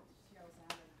noticed Cheryl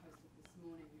Sandlin posted this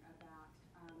morning about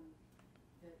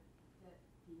the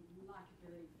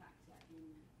likability factor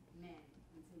in men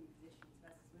in senior positions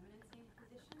versus women in senior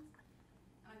positions.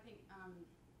 And I think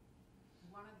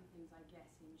one of the things, I guess,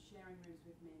 in sharing rooms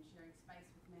with men, sharing space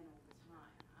with men all the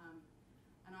time,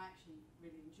 and I actually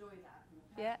really enjoy that from a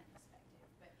personal perspective,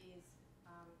 but is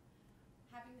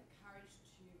having the courage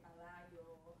to allow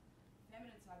your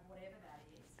feminine side, whatever that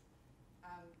is,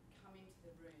 come into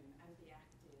the room and be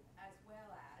active, as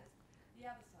well as the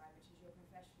other side, which is your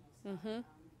professional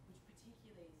side, which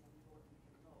particularly is important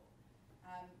in law.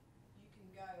 You can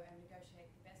go and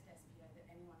negotiate the best SPA that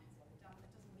anyone has ever done.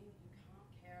 That doesn't mean that you can't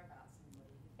care about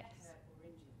somebody who's hurt or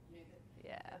injured.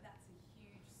 You know, that's a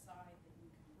huge side that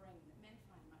you can bring that men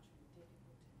find much more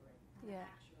difficult to bring. And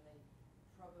actually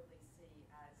probably see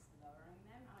as lowering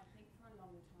them. And I think for a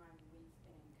long time we've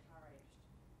been encouraged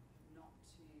not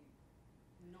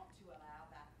to allow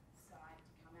that side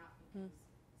to come out, because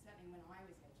certainly when I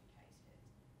was educated,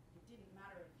 it didn't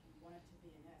matter if you wanted to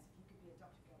be a nurse. If you could be a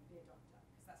doctor, go and be a doctor,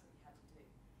 because that's what you had to do.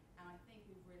 And I think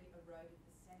we've really eroded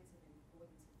the sense of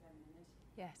importance of femininity.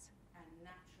 Yes. And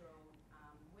natural,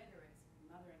 whether it's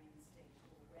mothering instinct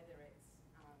or whether it's,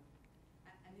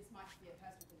 and this might be a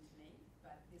personal thing to me,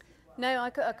 but this is what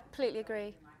I completely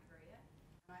agree. in my career.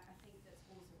 And I think that's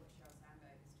also what Cheryl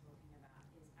Sandberg is talking about,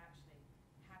 is actually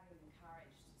having the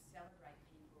courage to celebrate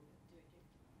people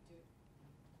that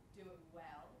do it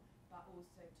well, but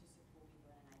also to support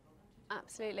people and enable them to do it.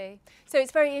 Absolutely. So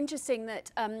it's very interesting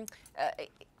that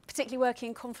particularly working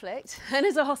in conflict and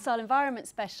as a hostile environment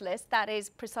specialist, that is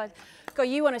precise. God,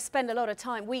 you want to spend a lot of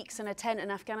time, weeks in a tent in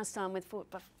Afghanistan with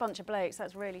a bunch of blokes,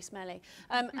 that's really smelly.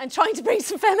 And trying to bring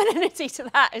some femininity to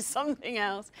that is something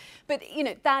else. But, you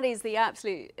know, that is the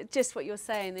absolute, just what you're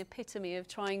saying, the epitome of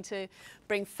trying to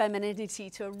bring femininity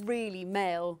to a really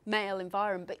male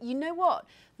environment. But you know what?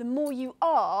 The more you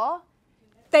are,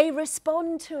 they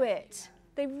respond to it.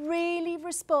 They really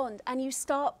respond, and you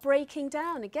start breaking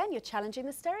down. Again, you're challenging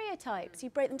the stereotypes. You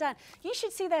break them down. You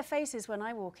should see their faces when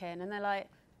I walk in, and they're like,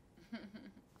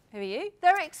 Who are you?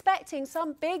 They're expecting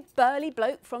some big burly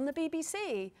bloke from the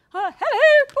BBC. Hello,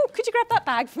 oh, could you grab that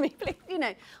bag for me, please? You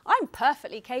know, I'm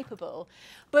perfectly capable.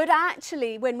 But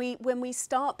actually, when we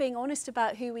start being honest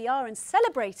about who we are and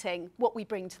celebrating what we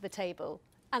bring to the table,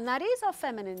 and that is our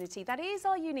femininity, that is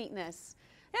our uniqueness.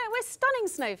 Yeah, we're stunning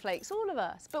snowflakes, all of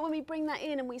us. But when we bring that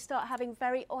in and we start having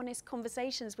very honest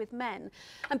conversations with men,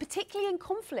 and particularly in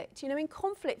conflict, you know, in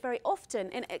conflict very often,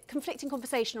 in a conflicting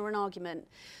conversation or an argument,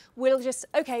 we'll just,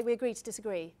 okay, we agree to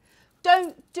disagree.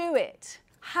 Don't do it.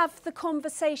 Have the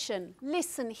conversation,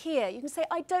 listen, hear. You can say,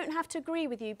 I don't have to agree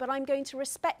with you, but I'm going to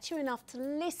respect you enough to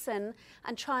listen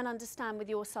and try and understand with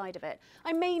your side of it.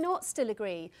 I may not still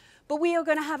agree, but we are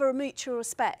going to have a mutual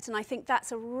respect, and I think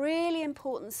that's a really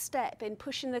important step in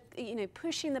pushing the, you know,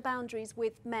 pushing the boundaries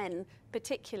with men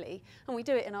particularly, and we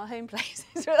do it in our home places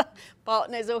with our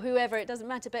partners or whoever, it doesn't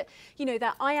matter, but you know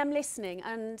that I am listening,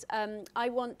 and I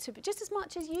want to, just as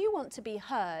much as you want to be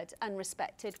heard and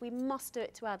respected, we must do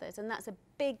it to others, and that's a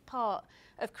big part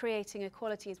of creating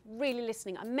equality, is really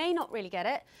listening. I may not really get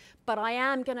it, but I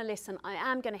am going to listen, I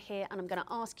am going to hear, and I'm going to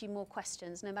ask you more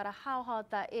questions, no matter how hard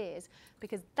that is,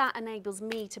 because that enables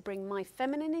me to bring my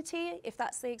femininity, if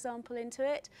that's the example, into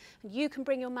it, and you can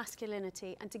bring your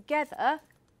masculinity, and together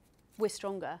we're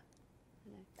stronger.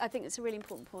 You know, I think it's a really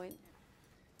important point.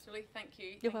 Julie, thank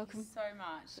you. You're thank welcome. You so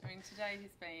much. I mean, today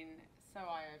has been so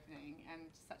eye-opening and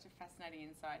such a fascinating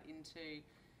insight into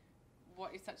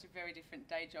what is such a very different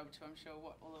day job to, I'm sure,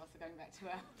 what all of us are going back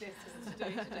to our desks to do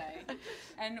today.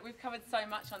 And we've covered so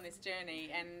much on this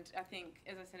journey, and I think,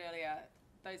 as I said earlier,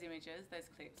 those images, those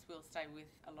clips will stay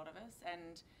with a lot of us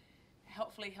and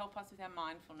hopefully help us with our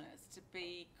mindfulness to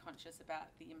be conscious about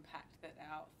the impact that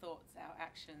our thoughts, our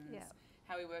actions,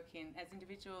 how we work in as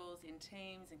individuals, in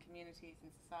teams, in communities,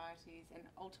 in societies, and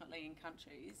ultimately in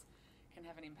countries can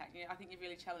have an impact. You know, I think you've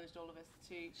really challenged all of us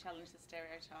to challenge the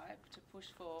stereotype, to push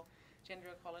for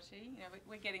gender equality. You know,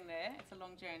 we're getting there. It's a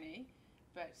long journey,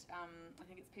 but I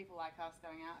think it's people like us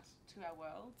going out to our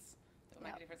worlds that will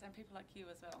make a difference, and people like you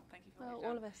as well. Thank you for what you've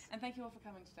done. All of us. And thank you all for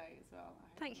coming today as well.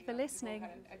 Thank you for listening.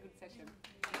 You've all had a good session.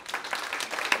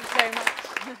 Thank you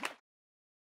very much.